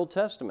of the Old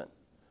Testament,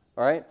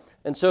 all right?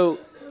 And so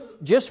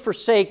just for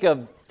sake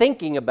of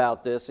thinking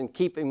about this and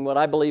keeping what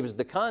I believe is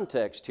the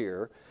context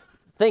here,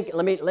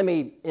 let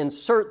me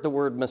insert the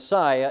word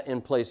Messiah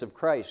in place of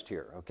Christ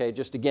here, okay?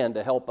 Just again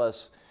to help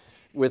us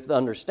with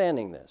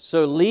understanding this.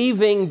 So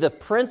leaving the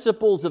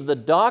principles of the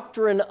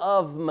doctrine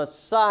of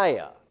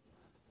Messiah,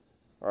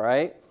 all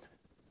right?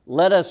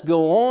 Let us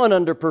go on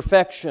unto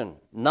perfection,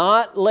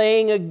 not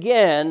laying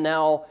again,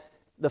 now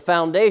the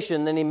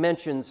foundation, then he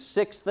mentions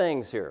 6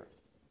 things here.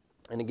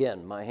 And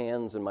again, my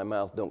hands and my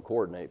mouth don't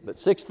coordinate, but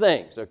 6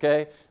 things,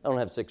 okay? I don't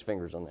have 6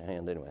 fingers on the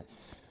hand anyway.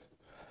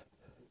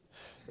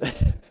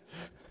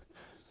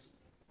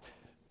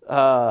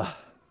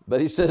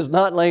 But he says,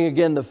 not laying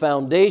again the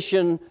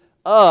foundation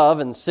of,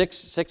 and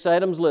six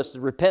items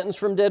listed, repentance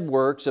from dead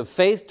works, of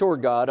faith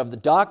toward God, of the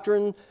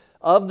doctrine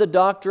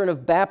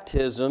of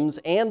baptisms,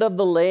 and of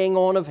the laying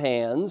on of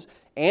hands,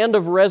 and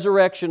of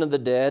resurrection of the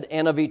dead,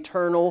 and of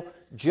eternal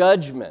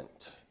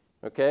judgment.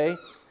 Okay?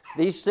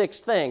 These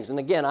 6 things. And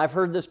again, I've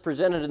heard this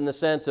presented in the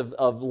sense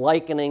of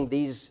likening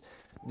these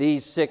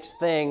 6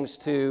 things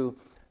to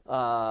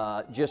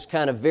just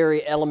kind of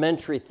very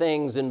elementary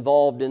things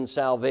involved in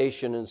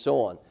salvation and so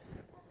on.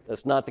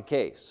 That's not the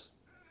case.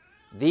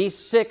 These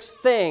 6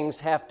 things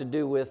have to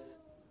do with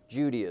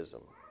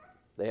Judaism.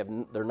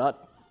 They're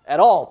not at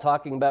all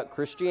talking about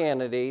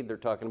Christianity. They're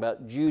talking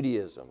about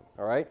Judaism.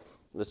 All right?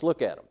 Let's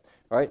look at them.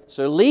 All right?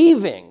 So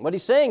leaving, what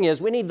he's saying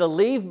is we need to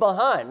leave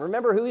behind.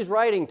 Remember who he's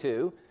writing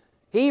to,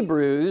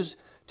 Hebrews,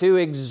 to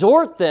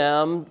exhort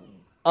them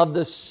of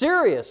the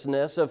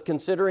seriousness of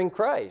considering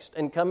Christ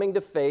and coming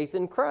to faith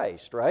in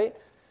Christ, right?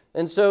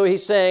 And so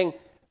he's saying,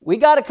 we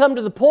got to come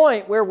to the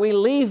point where we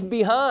leave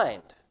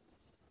behind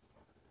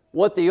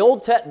what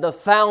the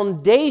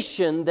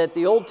foundation that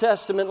the Old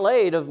Testament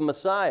laid of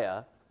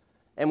Messiah,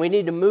 and we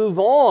need to move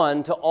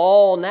on to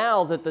all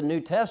now that the New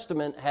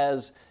Testament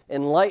has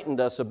enlightened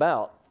us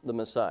about the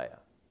Messiah.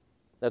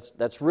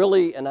 That's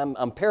really, and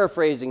I'm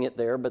paraphrasing it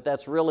there, but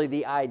that's really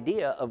the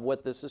idea of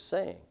what this is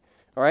saying.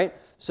 All right?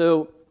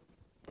 So,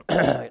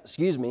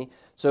 excuse me.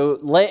 So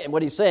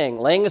what he's saying,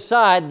 laying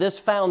aside this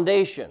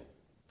foundation,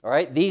 all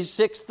right? These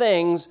 6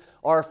 things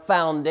are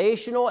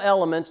foundational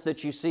elements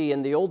that you see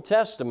in the Old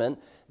Testament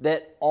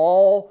that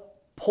all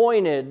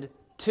pointed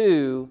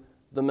to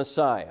the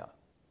Messiah.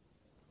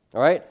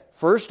 All right?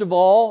 First of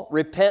all,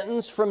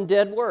 repentance from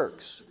dead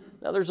works.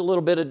 Now, there's a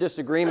little bit of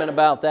disagreement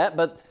about that,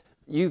 but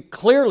you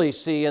clearly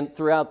see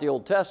throughout the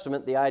Old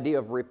Testament the idea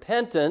of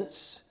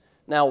repentance.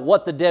 Now,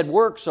 what the dead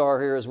works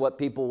are here is what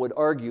people would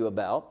argue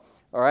about,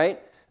 all right?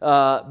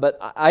 But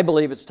I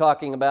believe it's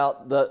talking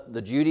about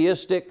the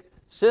Judaistic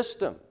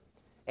system.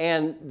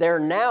 And they're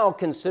now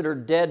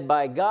considered dead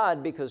by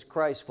God because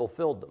Christ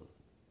fulfilled them.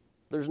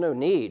 There's no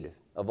need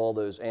of all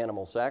those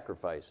animal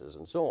sacrifices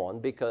and so on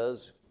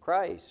because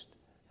Christ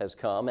has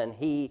come and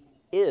He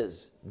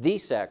is the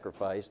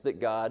sacrifice that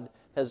God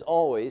has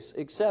always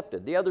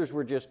accepted. The others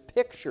were just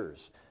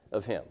pictures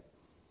of Him.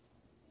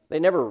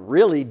 They never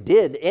really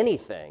did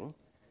anything.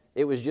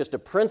 It was just a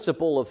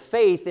principle of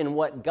faith in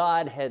what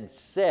God had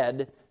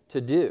said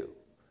to do.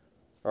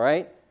 All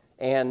right?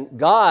 And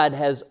God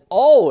has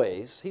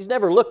always, He's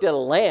never looked at a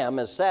lamb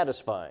as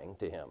satisfying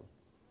to Him.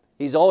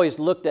 He's always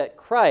looked at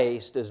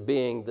Christ as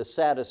being the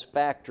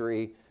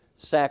satisfactory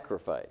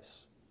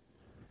sacrifice.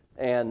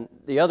 And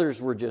the others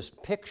were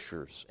just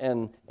pictures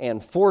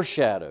and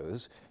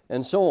foreshadows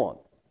and so on.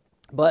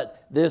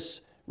 But this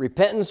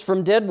repentance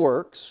from dead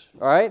works,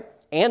 all right,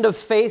 and of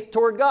faith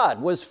toward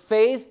God. Was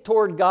faith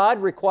toward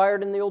God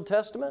required in the Old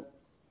Testament?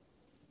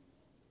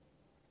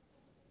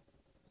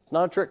 It's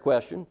not a trick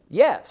question.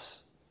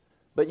 Yes.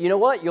 But you know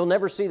what? You'll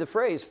never see the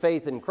phrase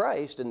faith in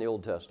Christ in the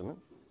Old Testament.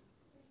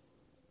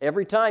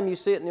 Every time you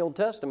see it in the Old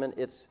Testament,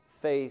 it's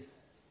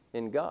faith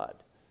in God.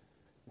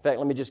 In fact,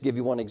 let me just give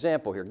you one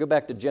example here. Go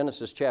back to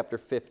Genesis chapter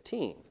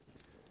 15.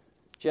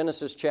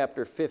 Genesis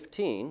chapter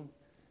 15.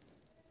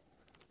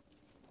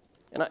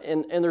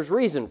 And there's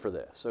reason for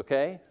this,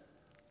 okay?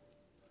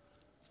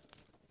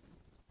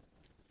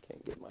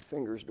 Can't get my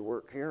fingers to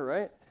work here,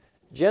 right?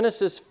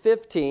 Genesis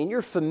 15.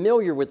 You're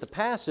familiar with the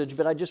passage,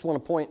 but I just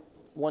want to point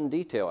one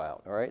detail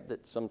out, all right,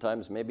 that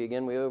sometimes maybe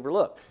again we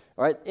overlook.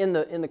 All right, in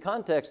the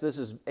context, this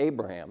is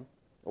Abraham,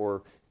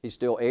 or he's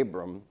still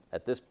Abram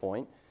at this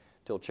point,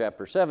 till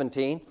chapter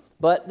 17.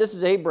 But this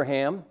is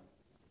Abraham.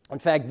 In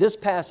fact, this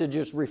passage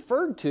is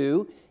referred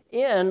to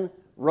in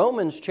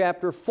Romans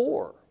chapter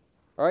 4.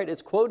 All right,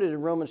 it's quoted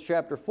in Romans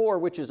chapter 4,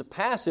 which is a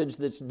passage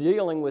that's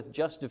dealing with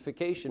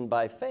justification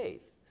by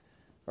faith.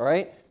 All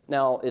right?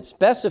 Now, it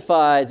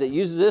specifies, it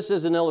uses this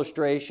as an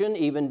illustration,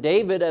 even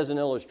David as an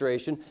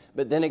illustration,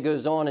 but then it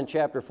goes on in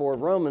chapter 4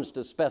 of Romans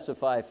to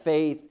specify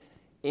faith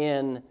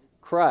in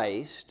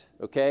Christ,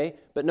 okay?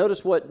 But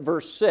notice what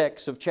verse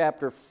 6 of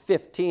chapter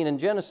 15 in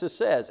Genesis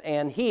says.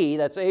 And he,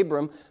 that's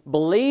Abram,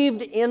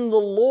 believed in the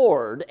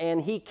Lord,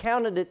 and he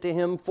counted it to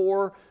him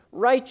for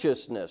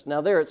righteousness.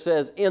 Now there it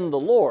says, in the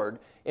Lord.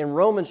 In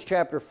Romans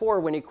chapter 4,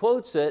 when he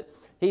quotes it,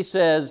 he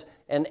says,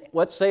 and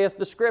what saith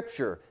the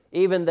Scripture?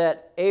 Even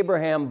that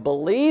Abraham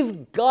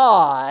believed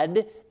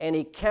God, and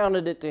he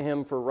counted it to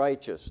him for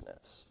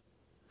righteousness.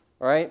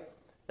 All right?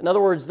 In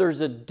other words, there's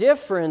a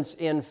difference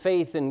in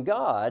faith in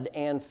God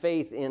and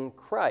faith in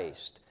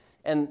Christ.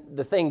 And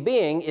the thing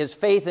being, is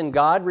faith in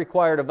God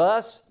required of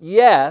us?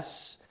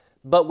 Yes,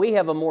 but we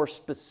have a more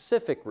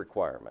specific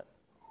requirement.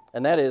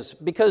 And that is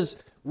because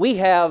we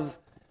have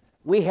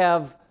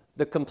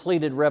the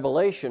completed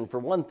revelation, for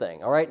one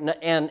thing, all right?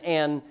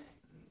 And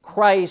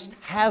Christ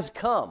has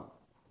come.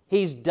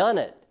 He's done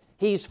it.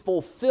 He's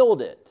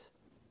fulfilled it.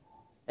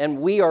 And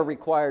we are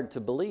required to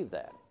believe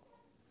that.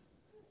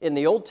 In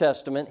the Old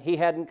Testament, he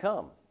hadn't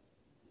come.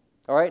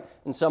 All right?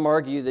 And some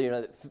argue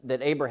that,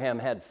 that Abraham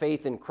had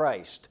faith in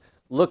Christ,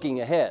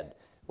 looking ahead.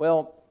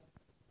 Well,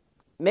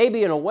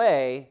 maybe in a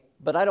way,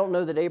 but I don't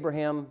know that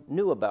Abraham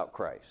knew about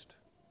Christ.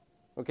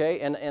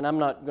 Okay? And I'm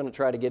not going to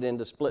try to get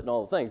into splitting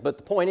all the things. But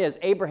the point is,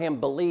 Abraham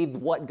believed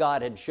what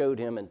God had showed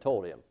him and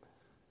told him.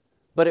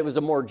 But it was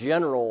a more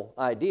general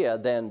idea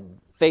than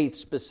faith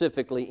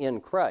specifically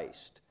in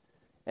Christ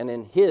and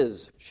in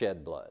His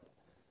shed blood.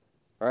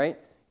 All right?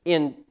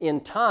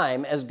 In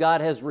time, as God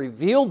has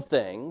revealed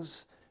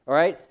things, all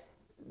right,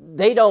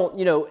 they don't,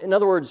 in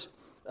other words,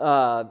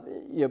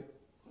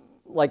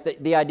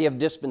 like the idea of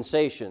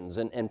dispensations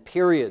and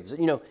periods.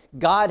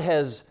 God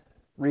has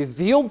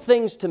revealed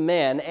things to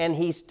man, and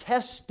He's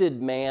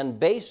tested man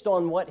based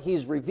on what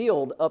He's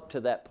revealed up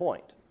to that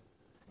point.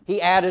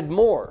 He added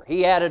more.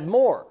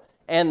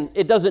 And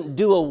it doesn't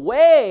do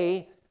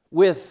away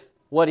with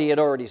what He had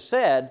already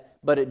said,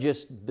 but it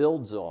just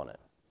builds on it.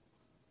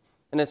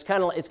 And it's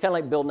kind of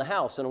like building a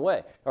house in a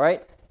way, all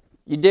right?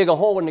 You dig a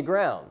hole in the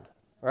ground,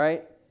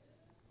 right?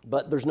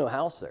 But there's no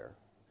house there.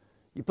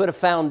 You put a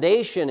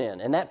foundation in,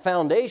 and that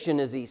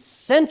foundation is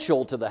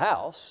essential to the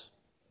house,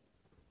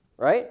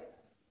 right?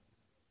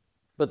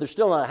 But there's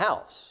still not a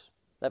house.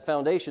 That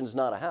foundation's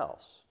not a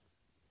house.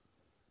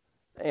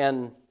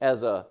 And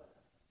as a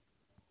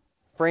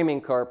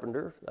framing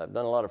carpenter, I've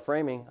done a lot of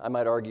framing, I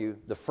might argue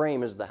the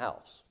frame is the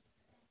house.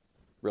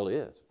 It really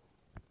is.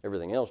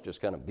 Everything else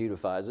just kind of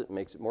beautifies it and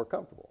makes it more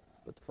comfortable.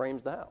 But the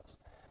frame's the house.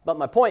 But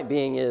my point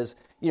being is,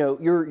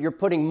 you're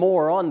putting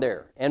more on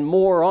there, and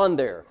more on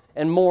there,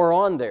 and more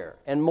on there,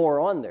 and more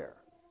on there.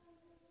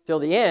 Till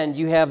the end,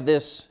 you have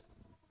this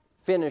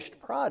finished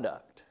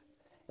product.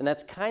 And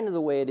that's kind of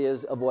the way it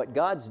is of what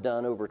God's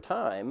done over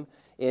time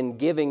in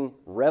giving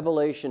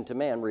revelation to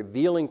man,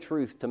 revealing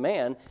truth to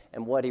man,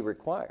 and what He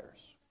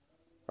requires.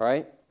 All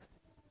right?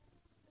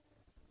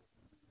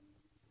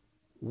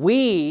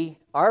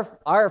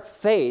 Our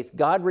faith,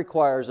 God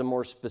requires a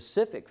more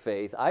specific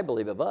faith, I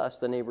believe, of us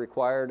than He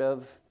required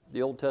of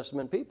the Old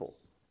Testament people.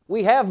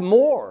 We have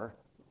more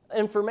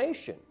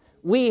information.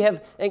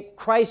 And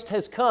Christ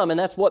has come, and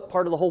that's what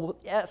part of the whole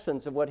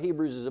essence of what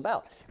Hebrews is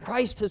about.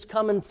 Christ has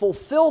come and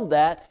fulfilled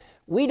that.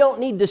 We don't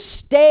need to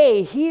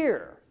stay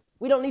here.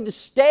 We don't need to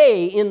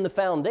stay in the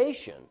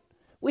foundation.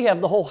 We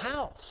have the whole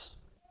house.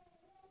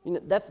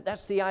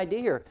 That's the idea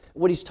here.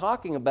 What he's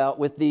talking about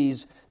with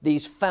these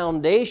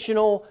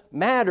foundational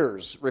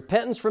matters,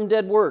 repentance from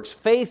dead works,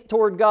 faith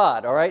toward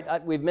God, all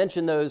right? We've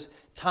mentioned those.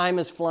 Time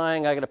is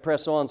flying. I got to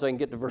press on so I can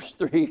get to verse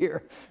 3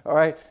 here, all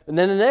right? And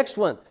then the next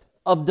one,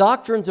 of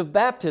doctrines of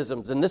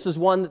baptisms. And this is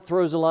one that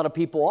throws a lot of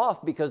people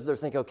off because they're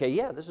thinking, okay,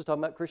 yeah, this is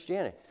talking about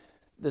Christianity.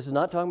 This is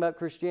not talking about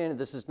Christianity.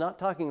 This is not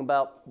talking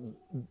about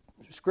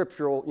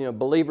scriptural,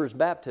 believers'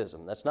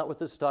 baptism. That's not what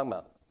this is talking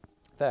about.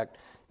 In fact,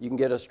 you can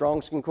get a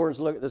Strong's Concordance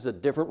look. This is a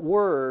different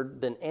word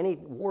than any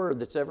word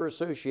that's ever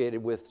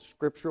associated with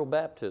scriptural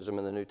baptism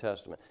in the New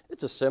Testament.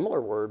 It's a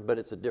similar word, but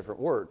it's a different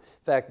word.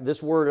 In fact,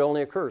 this word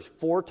only occurs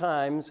 4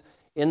 times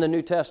in the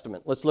New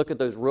Testament. Let's look at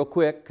those real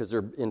quick because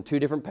they're in 2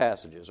 different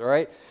passages, all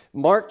right?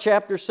 Mark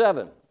chapter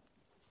 7.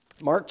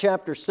 Mark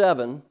chapter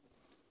 7.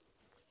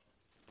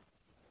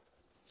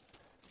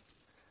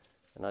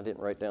 And I didn't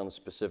write down the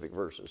specific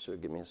verses, so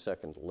give me a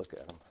second to look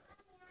at them.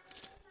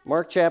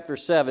 Mark chapter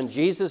 7,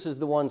 Jesus is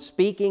the one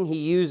speaking. He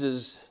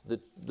uses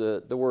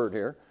the word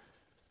here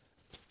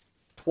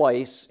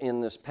twice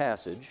in this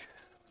passage.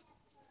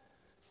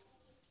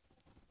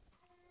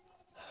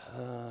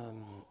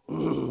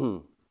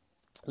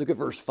 Look at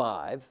verse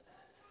 5.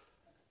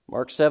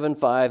 Mark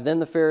 7:5. Then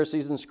the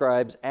Pharisees and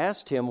scribes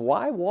asked him,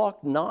 why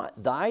walk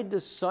not thy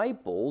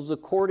disciples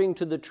according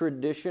to the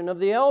tradition of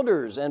the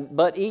elders,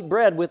 but eat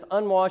bread with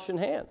unwashen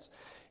hands?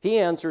 He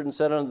answered and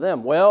said unto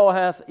them, well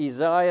hath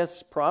Isaiah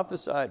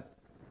prophesied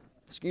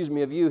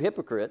of you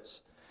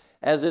hypocrites.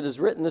 As it is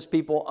written, this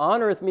people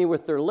honoreth me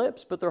with their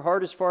lips, but their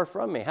heart is far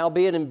from me.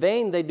 Howbeit in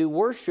vain they do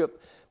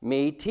worship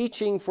me,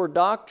 teaching for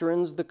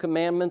doctrines the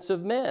commandments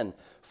of men.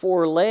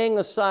 For laying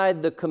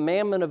aside the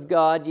commandment of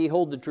God, ye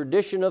hold the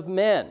tradition of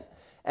men,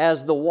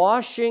 as the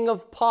washing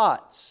of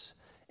pots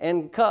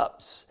and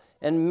cups,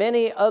 and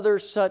many other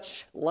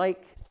such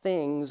like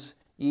things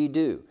ye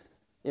do.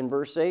 In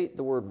verse 8,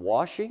 the word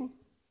washing,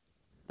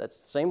 that's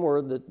the same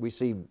word that we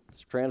see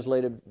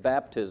translated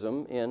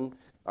baptism in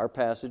our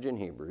passage in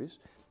Hebrews.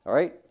 All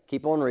right,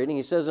 keep on reading.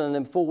 He says, and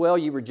then full well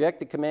you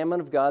reject the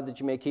commandment of God that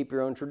you may keep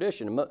your own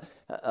tradition.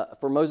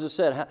 For Moses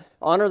said,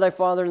 honor thy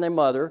father and thy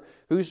mother,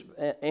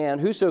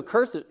 and whoso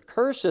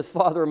curseth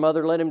father or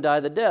mother, let him die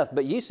the death.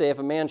 But ye say, if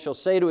a man shall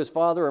say to his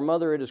father or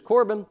mother, it is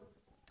Corban,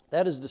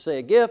 that is to say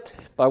a gift,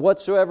 by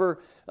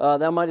whatsoever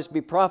thou mightest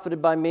be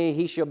profited by me,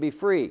 he shall be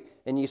free.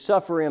 And ye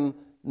suffer him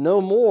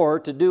no more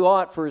to do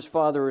aught for his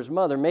father or his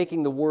mother,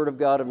 making the word of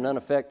God of none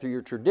effect through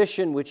your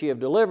tradition which ye have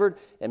delivered,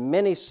 and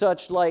many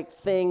such like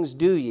things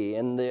do ye.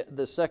 And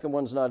the second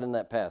one's not in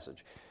that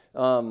passage.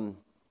 I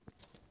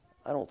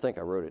don't think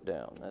I wrote it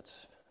down.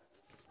 That's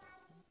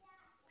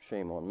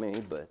shame on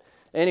me. But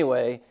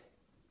anyway,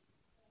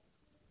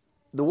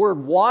 the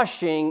word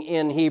washing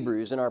in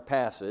Hebrews in our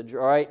passage,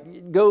 all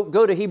right,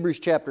 go to Hebrews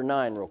chapter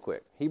 9 real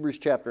quick. Hebrews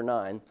chapter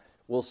 9,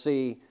 we'll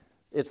see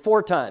it's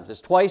 4 times.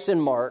 It's twice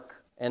in Mark,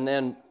 and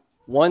then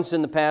once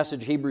in the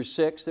passage Hebrews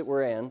 6 that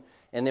we're in,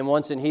 and then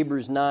once in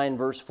Hebrews 9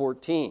 verse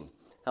 14.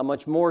 How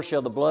much more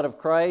shall the blood of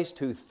Christ,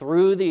 who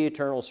through the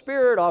eternal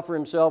Spirit offer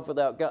himself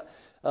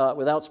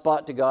without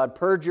spot to God,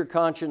 purge your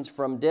conscience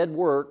from dead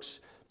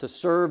works to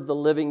serve the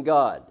living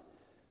God.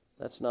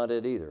 That's not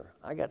it either.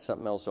 I got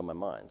something else on my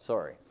mind.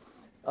 Sorry.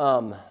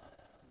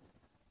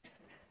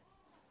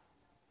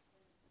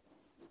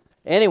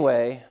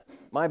 Anyway,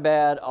 my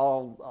bad.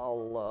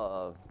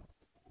 I'll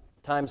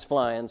time's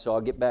flying, so I'll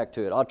get back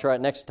to it. I'll try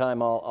it next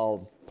time.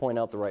 I'll point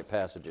out the right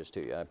passages to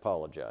you. I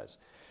apologize.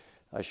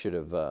 I should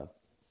have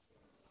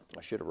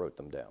wrote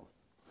them down.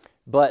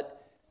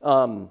 But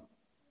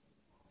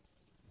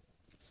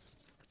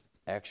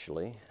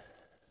actually,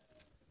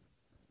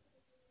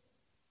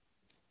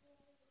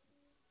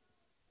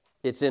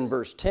 it's in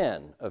verse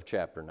 10 of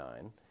chapter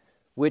 9,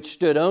 which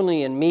stood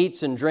only in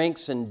meats and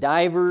drinks and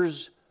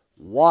divers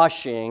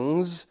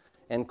washings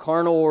and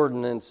carnal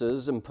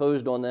ordinances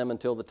imposed on them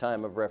until the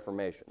time of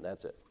Reformation.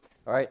 That's it.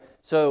 All right?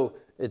 So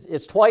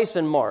it's twice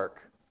in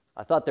Mark.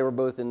 I thought they were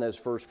both in those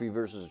first few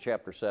verses of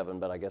chapter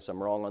 7, but I guess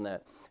I'm wrong on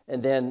that.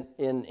 And then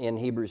in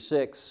Hebrews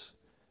 6,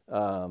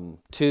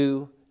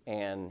 2,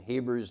 and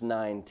Hebrews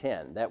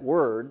 9:10. That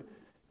word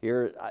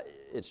here,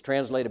 it's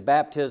translated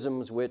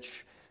baptisms,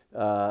 which,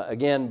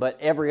 again, but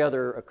every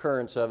other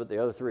occurrence of it, the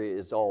other 3,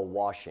 is all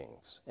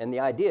washings. And the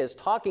idea is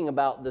talking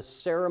about the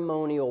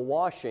ceremonial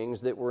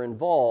washings that were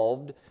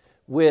involved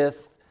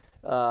with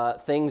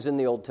things in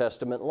the Old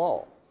Testament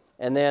law.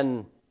 And then,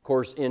 of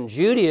course, in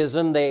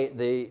Judaism,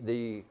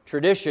 the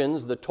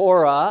traditions, the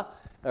Torah,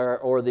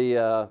 or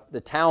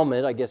the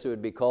Talmud, I guess it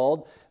would be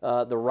called,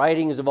 the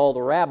writings of all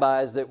the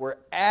rabbis that were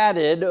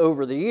added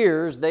over the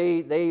years,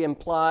 they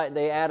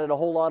added a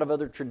whole lot of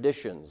other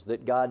traditions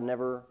that God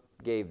never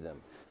gave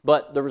them.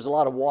 But there was a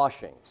lot of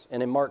washings.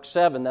 And in Mark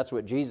 7, that's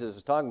what Jesus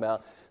is talking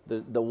about,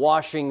 the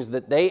washings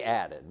that they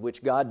added,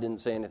 which God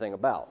didn't say anything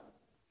about.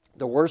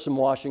 There were some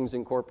washings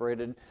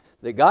incorporated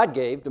that God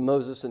gave to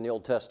Moses in the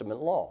Old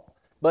Testament law.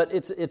 But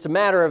it's a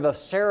matter of a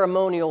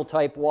ceremonial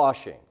type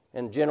washing,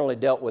 and generally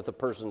dealt with a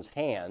person's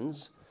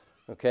hands,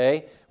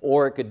 okay?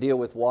 Or it could deal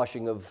with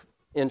washing of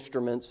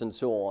instruments and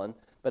so on.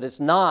 But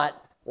it's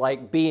not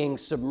like being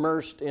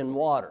submersed in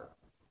water.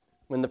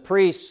 When the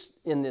priests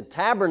in the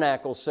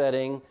tabernacle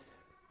setting,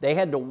 they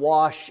had to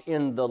wash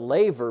in the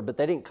laver, but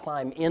they didn't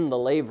climb in the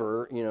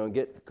laver,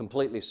 get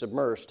completely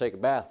submersed, take a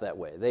bath that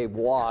way. They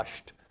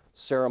washed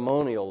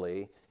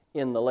ceremonially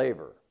in the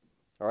laver.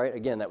 All right,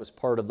 again, that was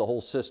part of the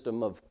whole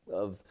system of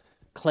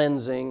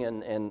cleansing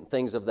and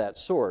things of that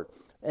sort.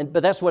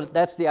 But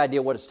that's the idea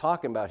of what it's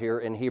talking about here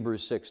in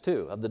Hebrews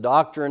 6:2, of the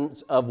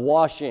doctrines of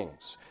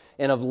washings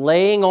and of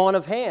laying on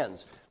of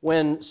hands.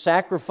 When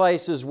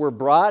sacrifices were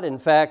brought, in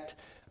fact,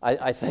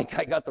 I think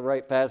I got the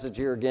right passage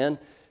here again.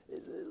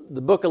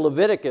 The book of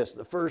Leviticus,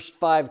 the first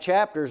 5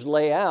 chapters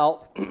lay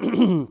out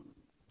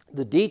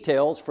the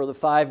details for the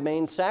 5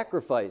 main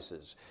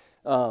sacrifices.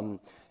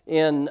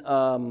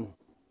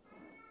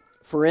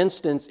 For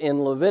instance,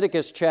 in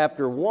Leviticus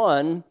chapter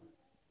 1,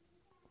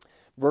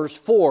 verse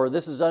 4,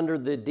 this is under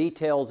the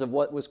details of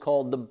what was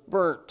called the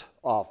burnt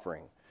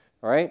offering.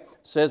 All right? It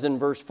says in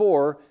verse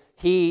 4,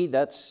 he,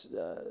 that's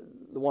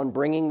the one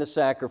bringing the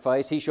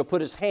sacrifice, he shall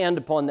put his hand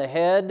upon the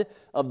head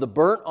of the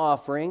burnt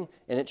offering,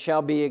 and it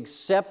shall be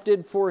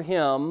accepted for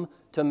him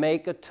to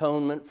make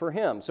atonement for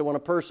him. So when a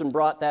person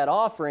brought that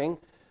offering,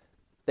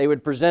 they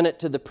would present it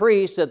to the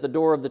priest at the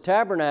door of the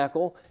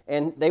tabernacle,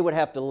 and they would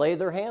have to lay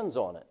their hands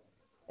on it.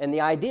 And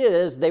the idea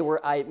is they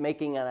were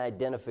making an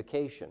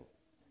identification.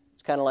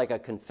 It's kind of like a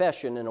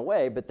confession in a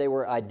way, but they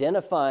were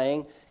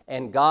identifying,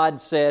 and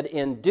God said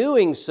in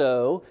doing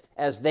so,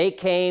 as they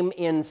came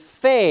in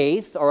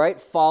faith, all right,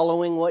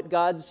 following what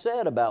God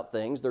said about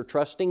things, they're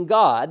trusting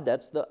God,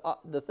 that's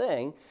the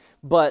thing,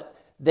 but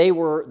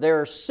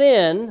their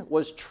sin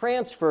was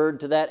transferred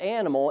to that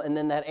animal, and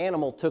then that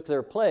animal took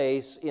their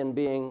place in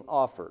being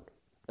offered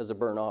as a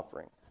burnt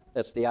offering.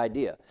 That's the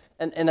idea.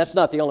 And that's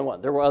not the only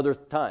one. There were other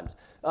times.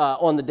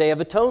 On the Day of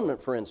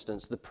Atonement, for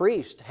instance, the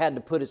priest had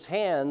to put his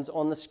hands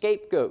on the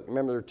scapegoat.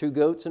 Remember, there were 2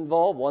 goats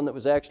involved, one that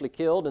was actually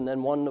killed and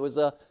then one that was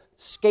a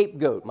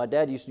scapegoat. My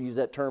dad used to use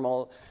that term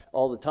all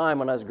the time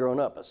when I was growing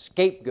up, a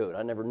scapegoat.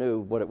 I never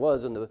knew what it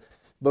was in the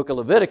book of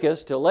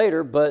Leviticus till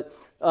later, but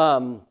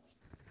the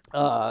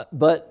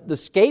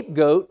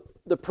scapegoat,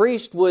 the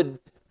priest would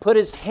put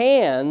his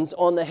hands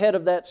on the head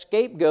of that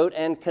scapegoat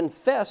and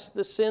confess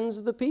the sins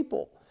of the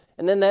people.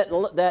 And then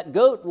that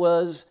goat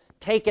was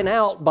taken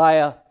out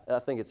by I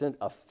think it's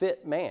a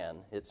fit man,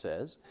 it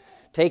says,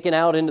 taken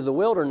out into the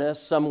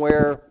wilderness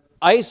somewhere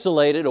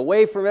isolated,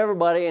 away from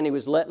everybody, and he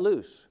was let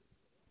loose.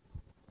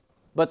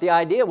 But the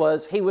idea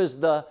was he was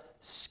the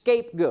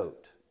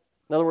scapegoat.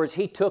 In other words,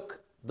 he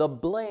took the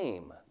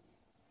blame.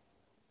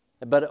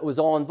 But it was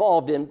all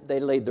involved in, they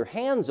laid their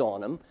hands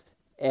on him,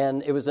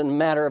 and it was a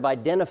matter of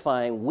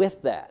identifying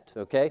with that,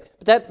 okay?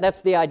 But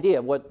that's the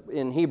idea, what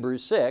in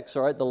Hebrews 6,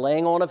 all right, the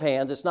laying on of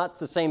hands. It's not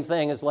the same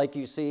thing as like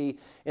you see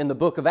in the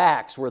book of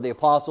Acts where the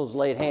apostles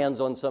laid hands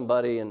on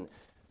somebody, and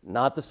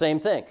not the same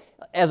thing.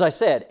 As I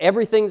said,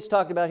 everything that's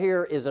talked about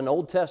here is an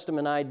Old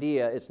Testament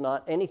idea. It's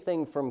not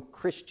anything from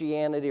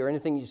Christianity or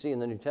anything you see in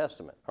the New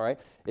Testament, all right?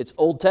 It's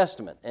Old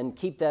Testament, and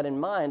keep that in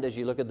mind as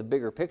you look at the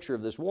bigger picture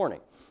of this warning.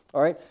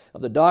 All right,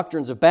 of the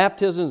doctrines of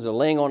baptisms, the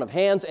laying on of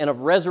hands, and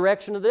of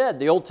resurrection of the dead.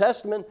 The Old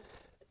Testament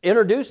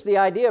introduced the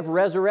idea of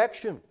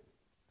resurrection.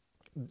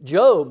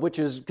 Job, which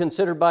is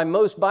considered by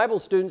most Bible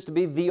students to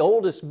be the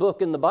oldest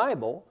book in the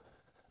Bible,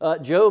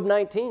 Job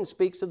 19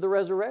 speaks of the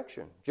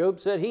resurrection. Job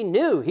said he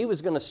knew he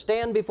was going to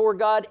stand before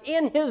God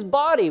in his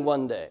body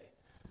one day.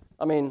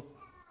 I mean,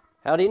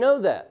 how do you know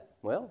that?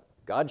 Well,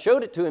 God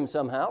showed it to him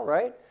somehow,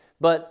 right?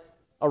 But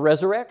a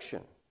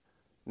resurrection.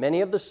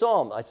 Many of the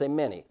Psalms, I say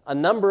many, a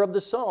number of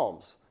the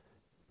Psalms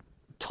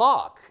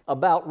talk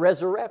about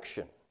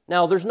resurrection.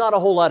 Now, there's not a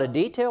whole lot of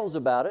details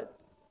about it,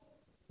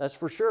 that's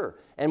for sure.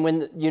 And when,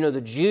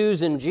 the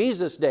Jews in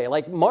Jesus' day,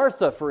 like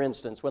Martha, for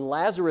instance, when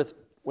Lazarus,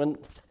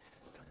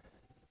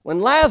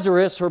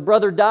 her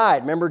brother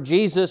died, remember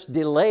Jesus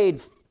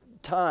delayed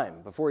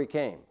time before he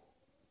came.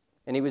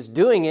 And he was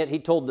doing it, he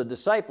told the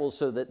disciples,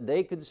 so that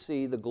they could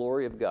see the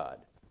glory of God.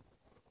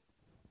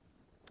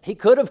 He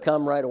could have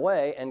come right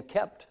away and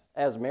kept,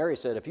 as Mary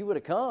said, if he would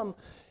have come,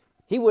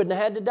 he wouldn't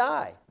have had to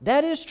die.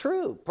 That is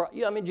true.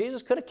 I mean,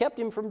 Jesus could have kept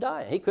him from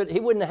dying. He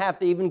wouldn't have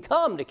to even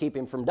come to keep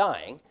him from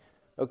dying,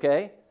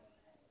 okay?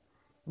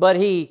 But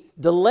he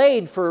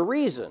delayed for a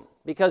reason,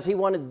 because he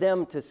wanted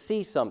them to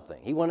see something.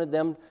 He wanted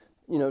them,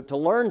 to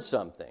learn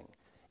something.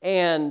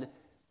 And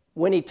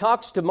when he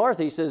talks to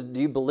Martha, he says,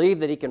 do you believe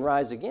that he can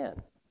rise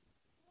again?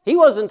 He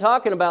wasn't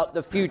talking about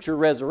the future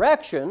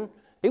resurrection.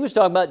 He was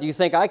talking about, do you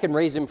think I can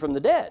raise him from the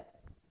dead?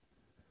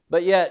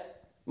 But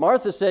yet,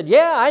 Martha said,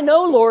 yeah, I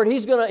know, Lord,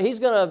 he's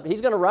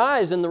gonna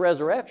rise in the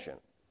resurrection.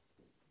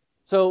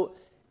 So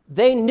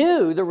they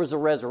knew there was a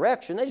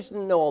resurrection. They just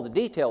didn't know all the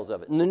details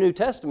of it. In the New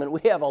Testament,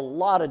 we have a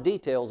lot of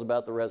details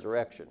about the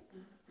resurrection.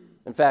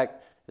 In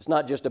fact, it's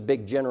not just a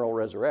big general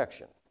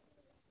resurrection.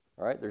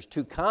 All right, there's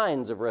 2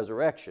 kinds of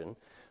resurrection.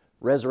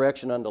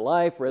 Resurrection unto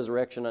life,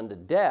 resurrection unto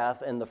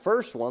death. And the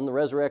first one, the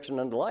resurrection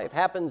unto life,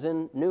 happens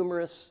in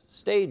numerous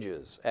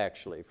stages,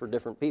 actually, for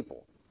different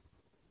people.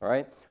 All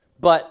right?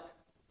 But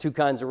 2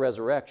 kinds of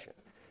resurrection.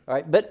 All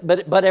right?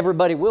 But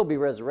everybody will be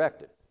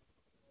resurrected.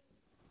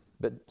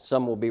 But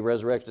some will be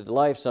resurrected to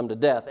life, some to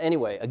death.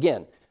 Anyway,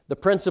 again, the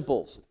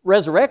principles.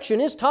 Resurrection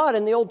is taught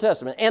in the Old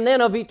Testament. And then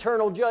of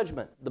eternal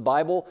judgment. The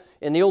Bible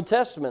in the Old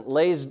Testament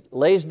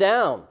lays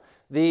down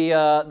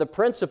the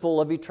principle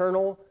of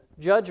eternal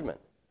judgment.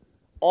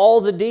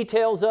 All the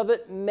details of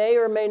it may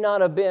or may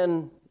not have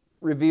been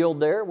revealed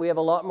there. We have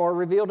a lot more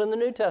revealed in the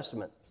New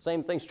Testament.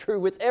 Same thing's true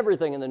with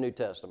everything in the New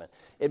Testament.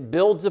 It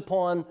builds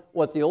upon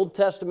what the Old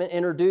Testament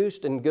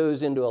introduced and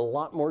goes into a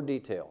lot more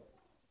detail.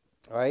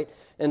 All right?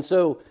 And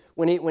so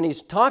when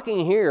he's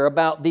talking here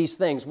about these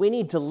things, we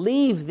need to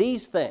leave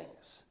these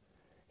things.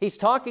 He's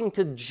talking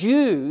to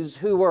Jews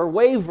who are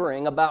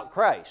wavering about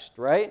Christ,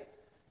 right?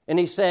 And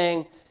he's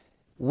saying,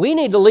 we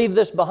need to leave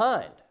this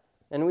behind.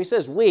 And when he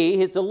says we,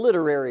 it's a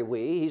literary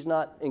we. He's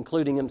not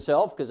including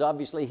himself because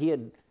obviously he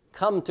had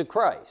come to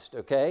Christ,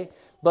 okay?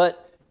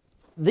 But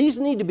these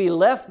need to be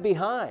left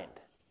behind,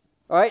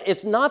 all right?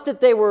 It's not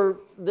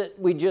that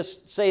we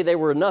just say they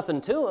were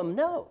nothing to him,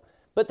 no.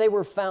 But they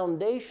were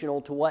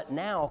foundational to what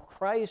now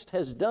Christ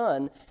has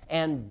done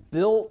and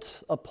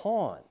built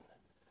upon.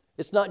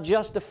 It's not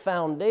just a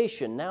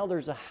foundation. Now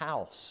there's a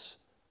house.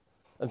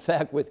 In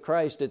fact, with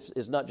Christ,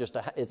 it's not just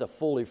it's a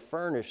fully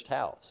furnished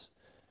house,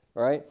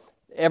 all right?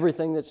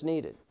 Everything that's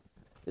needed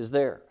is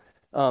there.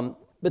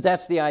 But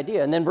that's the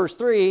idea. And then verse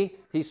 3,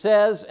 he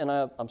says, and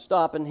I'm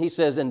stopping, he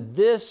says, and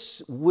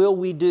this will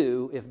we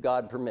do if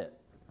God permit.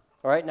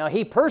 All right, now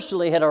he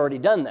personally had already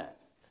done that.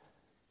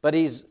 But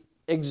he's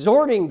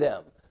exhorting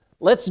them,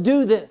 let's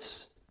do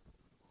this.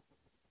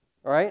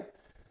 All right?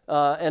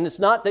 And it's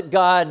not that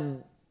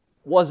God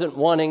wasn't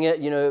wanting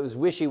it, it was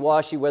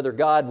wishy-washy whether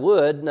God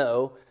would,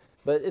 no.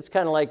 But it's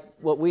kind of like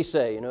what we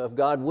say, if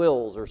God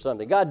wills or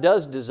something. God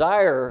does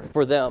desire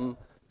for them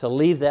to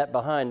leave that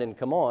behind and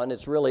come on.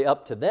 It's really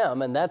up to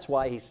them, and that's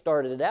why he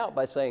started it out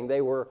by saying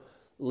they were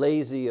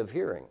lazy of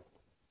hearing.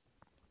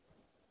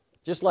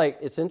 Just like,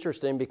 it's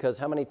interesting because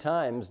how many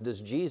times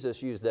does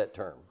Jesus use that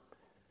term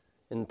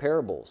in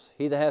parables?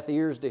 He that hath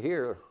ears to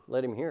hear,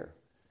 let him hear.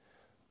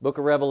 Book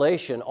of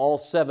Revelation, all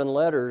 7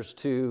 letters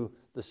to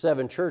the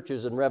 7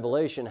 churches in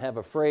Revelation have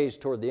a phrase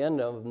toward the end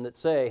of them that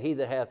say, he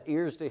that hath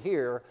ears to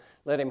hear,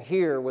 let him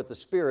hear what the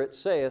Spirit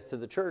saith to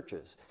the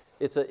churches.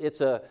 It's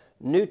a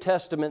New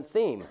Testament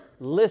theme.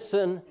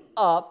 Listen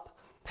up,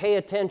 pay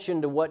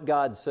attention to what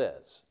God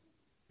says,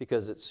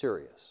 because it's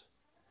serious.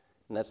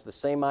 And that's the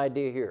same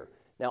idea here.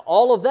 Now,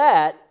 all of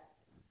that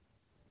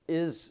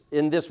is,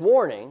 in this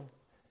warning,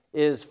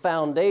 is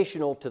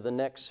foundational to the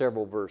next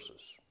several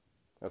verses,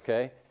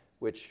 okay?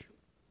 Which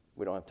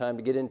we don't have time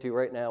to get into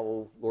right now.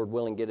 We'll, Lord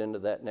willing, get into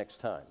that next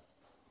time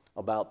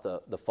about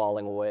the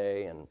falling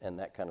away and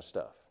that kind of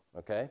stuff,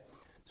 okay?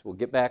 So we'll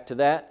get back to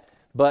that.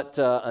 But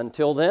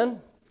until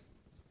then,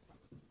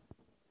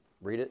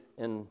 read it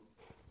and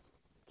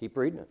keep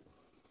reading it,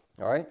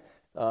 all right?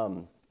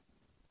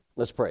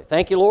 Let's pray.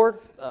 Thank you, Lord,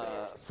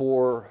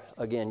 for,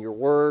 again, your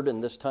word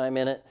and this time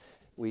in it.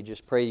 We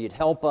just pray you'd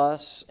help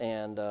us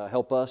and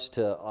help us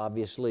to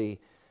obviously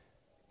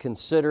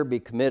consider, be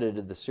committed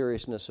to the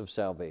seriousness of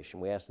salvation.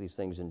 We ask these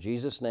things in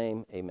Jesus'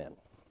 name. Amen.